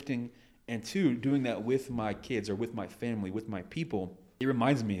spiritually uplifting, and 2, doing that with my kids or with my family, with my people, it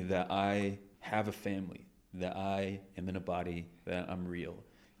reminds me that I have a family, that I am in a body, that I'm real.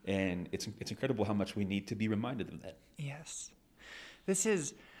 And it's incredible how much we need to be reminded of that. Yes.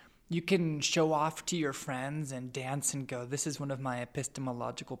 You can show off to your friends and dance and go, this is one of my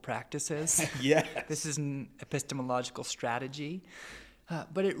epistemological practices. Yes. This is an epistemological strategy.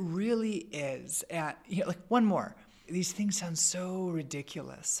 But it really is. One more. These things sound so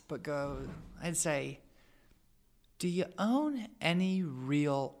ridiculous, but I'd say, do you own any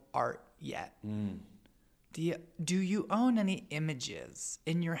real art yet? Do you own any images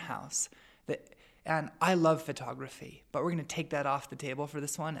in your house and I love photography, but we're going to take that off the table for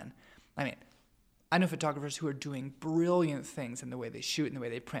this one. And I mean, I know photographers who are doing brilliant things in the way they shoot and the way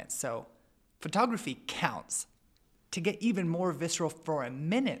they print. So photography counts. To get even more visceral for a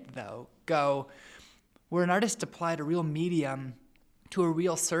minute, though, go, where an artist applied a real medium to a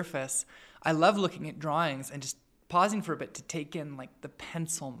real surface. I love looking at drawings and just pausing for a bit to take in like the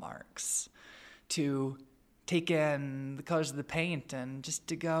pencil marks, to take in the colors of the paint, and just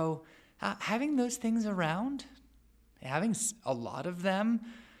to go, having those things around, having a lot of them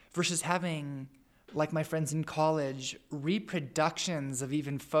versus having, like my friends in college, reproductions of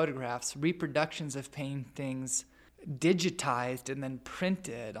even photographs, reproductions of paintings digitized and then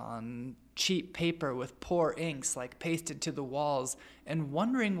printed on cheap paper with poor inks, like pasted to the walls, and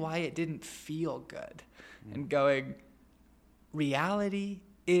wondering why it didn't feel good. And going, reality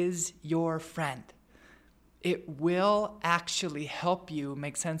is your friend. It will actually help you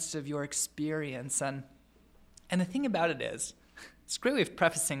make sense of your experience. And the thing about it is, it's a great way of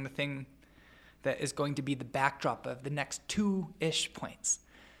prefacing the thing that is going to be the backdrop of the next 2-ish points,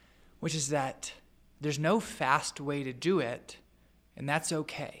 which is that there's no fast way to do it, and that's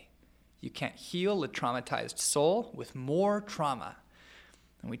okay. You can't heal a traumatized soul with more trauma.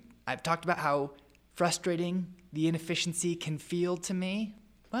 And I've talked about how frustrating the inefficiency can feel to me.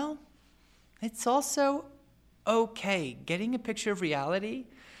 Well, it's also okay. Getting a picture of reality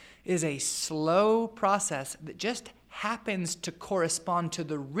is a slow process that just happens to correspond to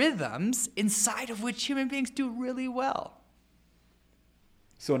the rhythms inside of which human beings do really well.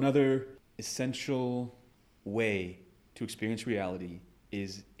 So another essential way to experience reality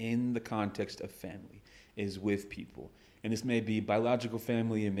is in the context of family, is with people. And this may be biological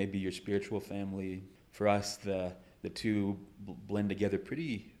family, it may be your spiritual family. For us, the two blend together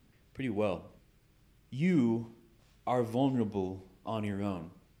pretty well. You are vulnerable on your own,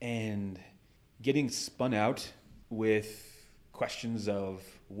 and getting spun out with questions of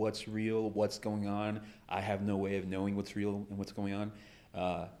what's real, what's going on, I have no way of knowing what's real and what's going on.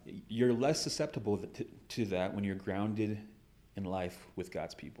 You're less susceptible to that when you're grounded in life with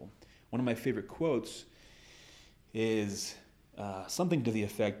God's people. One of my favorite quotes is something to the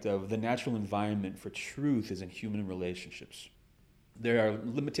effect of, the natural environment for truth is in human relationships. There are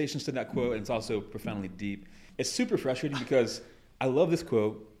limitations to that quote, and it's also profoundly deep. It's super frustrating because I love this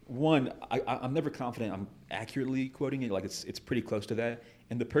quote. One, I'm never confident I'm accurately quoting it, like it's pretty close to that.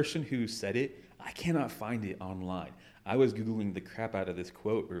 And the person who said it, I cannot find it online. I was Googling the crap out of this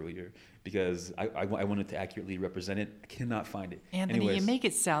quote earlier because I wanted to accurately represent it. I cannot find it. Anthony, Anyways, you make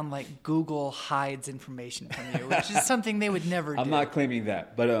it sound like Google hides information from you, which is something they would never do. I'm not claiming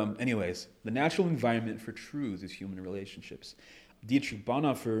that. But anyways, the natural environment for truth is human relationships. Dietrich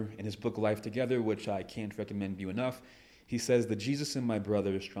Bonhoeffer, in his book Life Together, which I can't recommend you enough, he says, the Jesus in my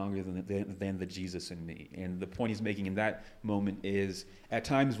brother is stronger than the Jesus in me. And the point he's making in that moment is, at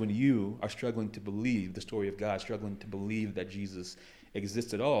times when you are struggling to believe the story of God, struggling to believe that Jesus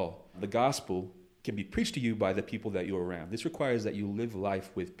exists at all, the gospel can be preached to you by the people that you're around. This requires that you live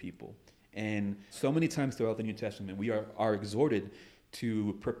life with people. And so many times throughout the New Testament, we are exhorted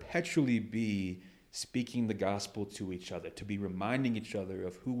to perpetually be speaking the gospel to each other, to be reminding each other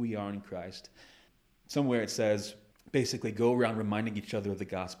of who we are in Christ. Somewhere it says, basically, go around reminding each other of the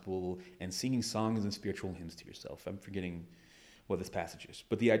gospel and singing songs and spiritual hymns to yourself. I'm forgetting what this passage is.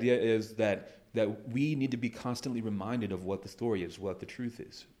 But the idea is that we need to be constantly reminded of what the story is, what the truth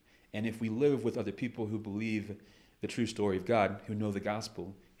is. And if we live with other people who believe the true story of God, who know the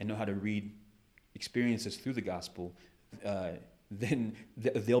gospel and know how to read experiences through the gospel, then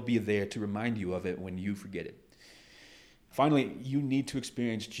they'll be there to remind you of it when you forget it. Finally, you need to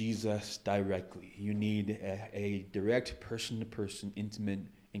experience Jesus directly. You need a direct person-to-person, intimate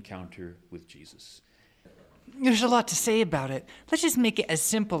encounter with Jesus. There's a lot to say about it. Let's just make it as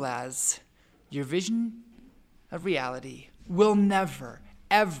simple as your vision of reality will never,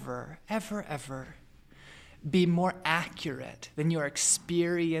 ever, ever, ever be more accurate than your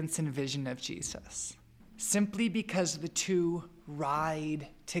experience and vision of Jesus, simply because the two ride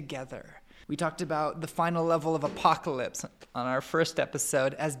together. We talked about the final level of apocalypse on our first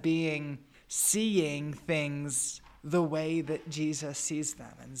episode as being seeing things the way that Jesus sees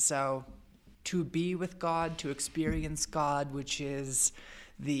them. And so to be with God, to experience God, which is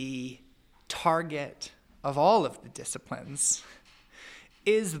the target of all of the disciplines,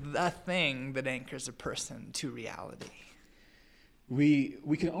 is the thing that anchors a person to reality. We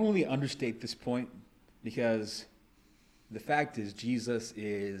can only understate this point because the fact is Jesus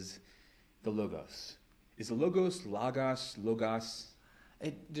is the Logos. Is the Logos, Logos?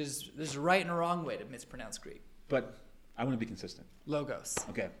 There's a right and a wrong way to mispronounce Greek. But I want to be consistent. Logos.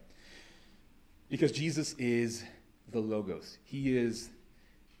 Okay. Because Jesus is the Logos. He is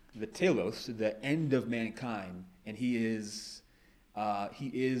the telos, the end of mankind, and he is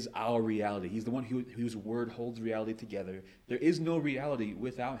our reality. He's the one whose word holds reality together. There is no reality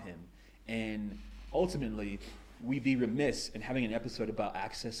without him. And ultimately, we'd be remiss in having an episode about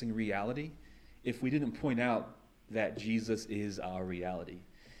accessing reality if we didn't point out that Jesus is our reality.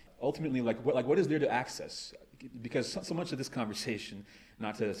 Ultimately, what is there to access? Because so much of this conversation,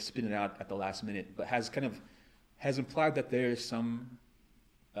 not to spin it out at the last minute, but has implied that there's some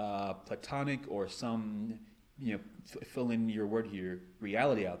platonic or some, fill in your word here,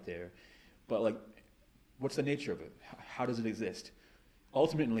 reality out there. But what's the nature of it? How does it exist?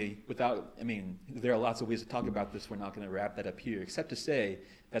 Ultimately, there are lots of ways to talk about this. We're not going to wrap that up here, except to say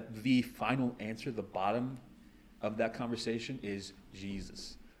that the final answer, the bottom of that conversation, is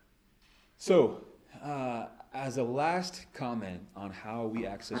Jesus. So, as a last comment on how we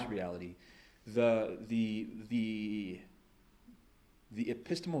access reality, the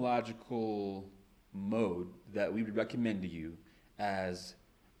epistemological mode that we would recommend to you as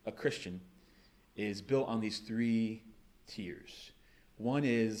a Christian is built on these three tiers. One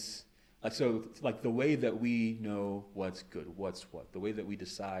is the way that we know what's good, what's what, the way that we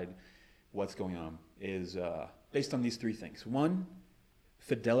decide what's going on is based on these three things. One,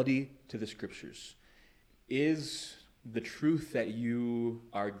 fidelity to the scriptures. Is the truth that you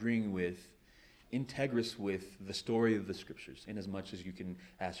are agreeing with integrous with the story of the scriptures, in as much as you can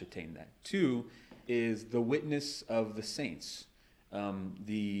ascertain that? Two is the witness of the saints,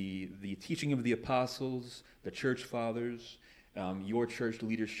 the teaching of the apostles, the church fathers, your church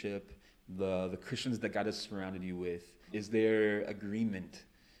leadership, the Christians that God has surrounded you with. Is there agreement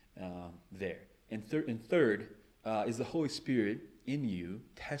there? And third is the Holy Spirit in you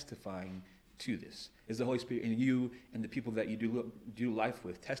testifying to this? Is the Holy Spirit in you and the people that you do life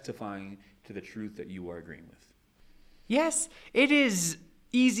with testifying to the truth that you are agreeing with? Yes, it is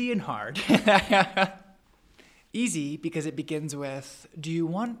easy and hard. Easy because it begins with, do you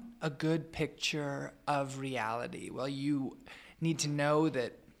want a good picture of reality? Well, you need to know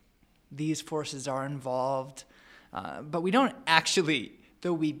that these forces are involved, but we don't actually,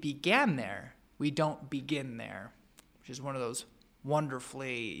 though we began there, we don't begin there, which is one of those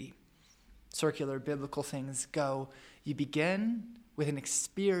wonderfully circular biblical things go. You begin with an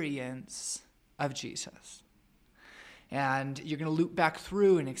experience of Jesus. And you're going to loop back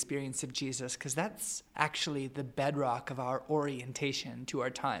through an experience of Jesus, because that's actually the bedrock of our orientation to our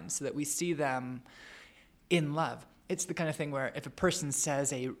times, so that we see them in love. It's the kind of thing where if a person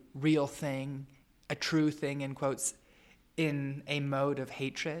says a real thing, a true thing, in quotes, in a mode of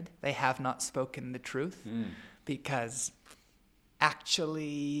hatred, they have not spoken the truth, because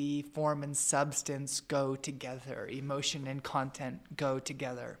actually form and substance go together. Emotion and content go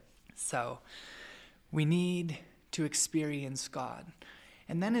together. So we need to experience God.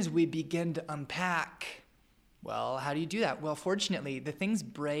 And then as we begin to unpack, well, how do you do that? Well, fortunately, the things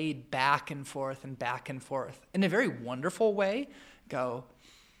braid back and forth in a very wonderful way. Go,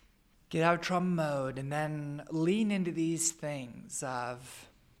 get out of trauma mode, and then lean into these things of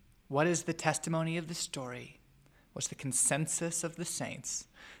what is the testimony of the story? What's the consensus of the saints?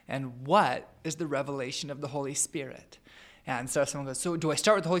 And what is the revelation of the Holy Spirit? And so someone goes, so do I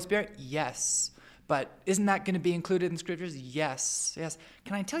start with the Holy Spirit? Yes. But isn't that going to be included in the scriptures? Yes.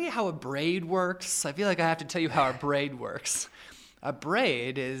 Can I tell you how a braid works? I feel like I have to tell you how a braid works. A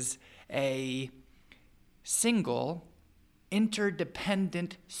braid is a single,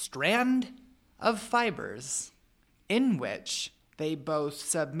 interdependent strand of fibers in which they both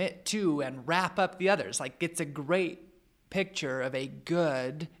submit to and wrap up the others. It's a great picture of a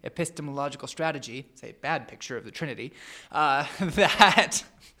good epistemological strategy, say a bad picture of the Trinity, that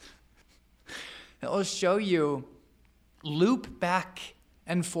will show you loop back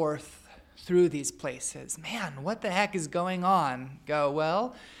and forth through these places. Man, what the heck is going on? Go,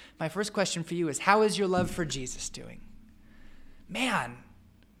 well, my first question for you is, how is your love for Jesus doing? Man,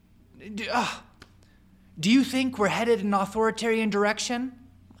 do you think we're headed in an authoritarian direction?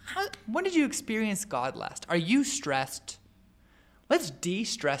 When did you experience God last? Are you stressed? Let's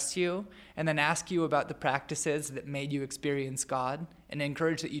de-stress you and then ask you about the practices that made you experience God and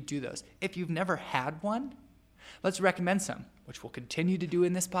encourage that you do those. If you've never had one, let's recommend some, which we'll continue to do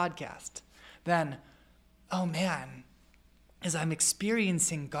in this podcast. Then, oh man, as I'm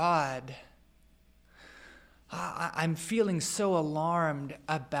experiencing God, I'm feeling so alarmed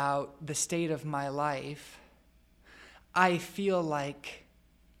about the state of my life. I feel like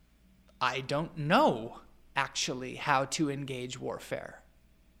I don't know actually how to engage warfare,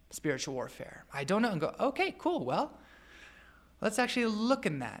 spiritual warfare. I don't know. And go, okay, cool. Well, let's actually look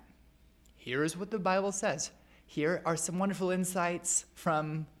in that. Here is what the Bible says. here are some wonderful insights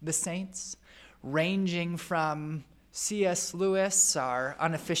from the saints, ranging from C.S. Lewis, our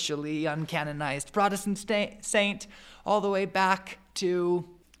unofficially uncanonized Protestant saint, all the way back to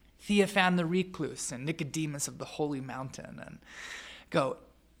Theophan the Recluse and Nicodemus of the Holy Mountain, and go.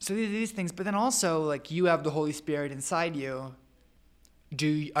 So these things, but then also, like, you have the Holy Spirit inside you.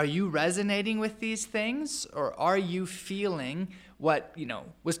 Are you resonating with these things, or are you feeling what,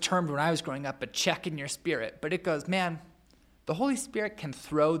 was termed when I was growing up a check in your spirit? But it goes, man, the Holy Spirit can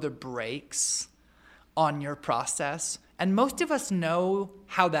throw the brakes on your process. And most of us know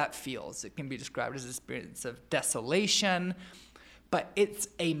how that feels. It can be described as an experience of desolation, but it's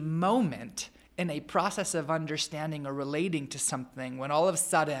a moment in a process of understanding or relating to something when all of a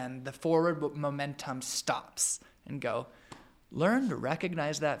sudden the forward momentum stops and go, learn to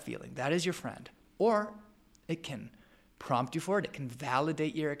recognize that feeling. That is your friend. Or it can prompt you forward. It can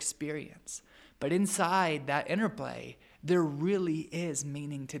validate your experience. But inside that interplay, there really is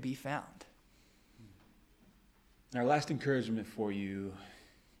meaning to be found. Our last encouragement for you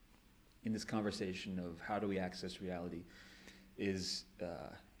in this conversation of how do we access reality is,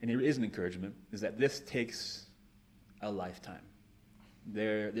 and it is an encouragement, is that this takes a lifetime.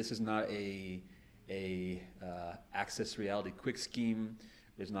 This is not a access reality quick scheme.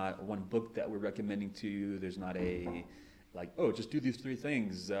 There's not one book that we're recommending to you. There's not just do these 3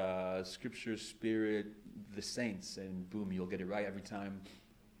 things, Scripture, Spirit, the saints, and boom, you'll get it right every time.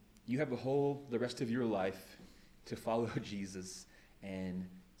 You have the rest of your life to follow Jesus, and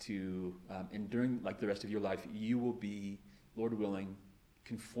during the rest of your life, you will be, Lord willing,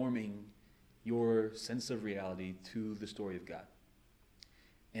 conforming your sense of reality to the story of God.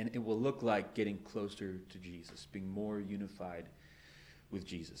 And it will look like getting closer to Jesus, being more unified with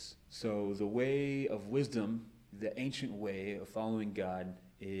Jesus. So the way of wisdom, the ancient way of following God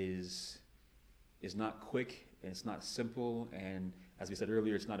is not quick, and it's not simple, and as we said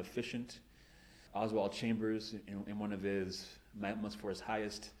earlier, it's not efficient. Oswald Chambers, in one of his Mount for His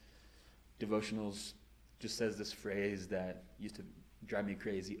Highest devotionals, just says this phrase that used to drive me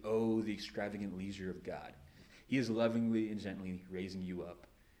crazy: "Oh, the extravagant leisure of God. He is lovingly and gently raising you up."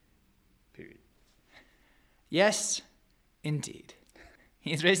 Period. Yes, indeed.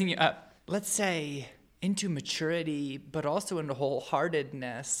 He's raising you up, let's say, into maturity, but also into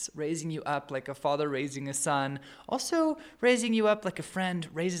wholeheartedness, raising you up like a father raising a son, also raising you up like a friend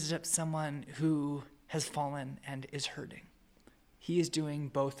raises up someone who has fallen and is hurting. He is doing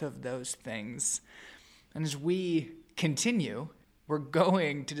both of those things. And as we continue, we're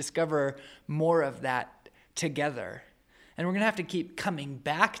going to discover more of that together. And we're going to have to keep coming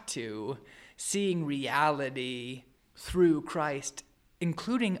back to seeing reality through Christ,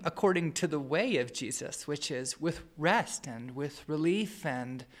 including according to the way of Jesus, which is with rest and with relief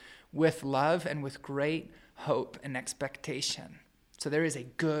and with love and with great hope and expectation. So there is a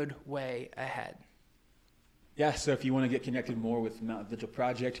good way ahead. Yeah, so if you want to get connected more with Mount Vigil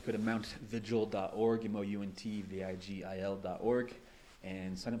Project, go to mountvigil.org, mountvigil.org,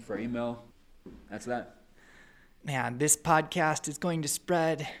 and sign up for our email. That's that. Man, this podcast is going to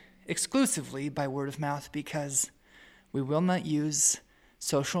spread exclusively by word of mouth because we will not use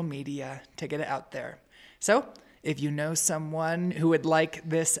social media to get it out there. So if you know someone who would like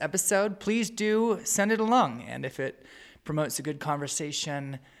this episode, please do send it along. And if it promotes a good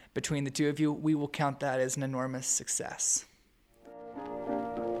conversation between the two of you, we will count that as an enormous success.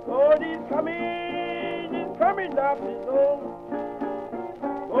 Lord is coming up his own.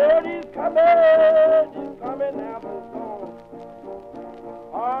 Lord is coming up his own.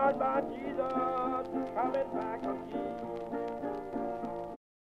 Hard by Jesus, coming back again.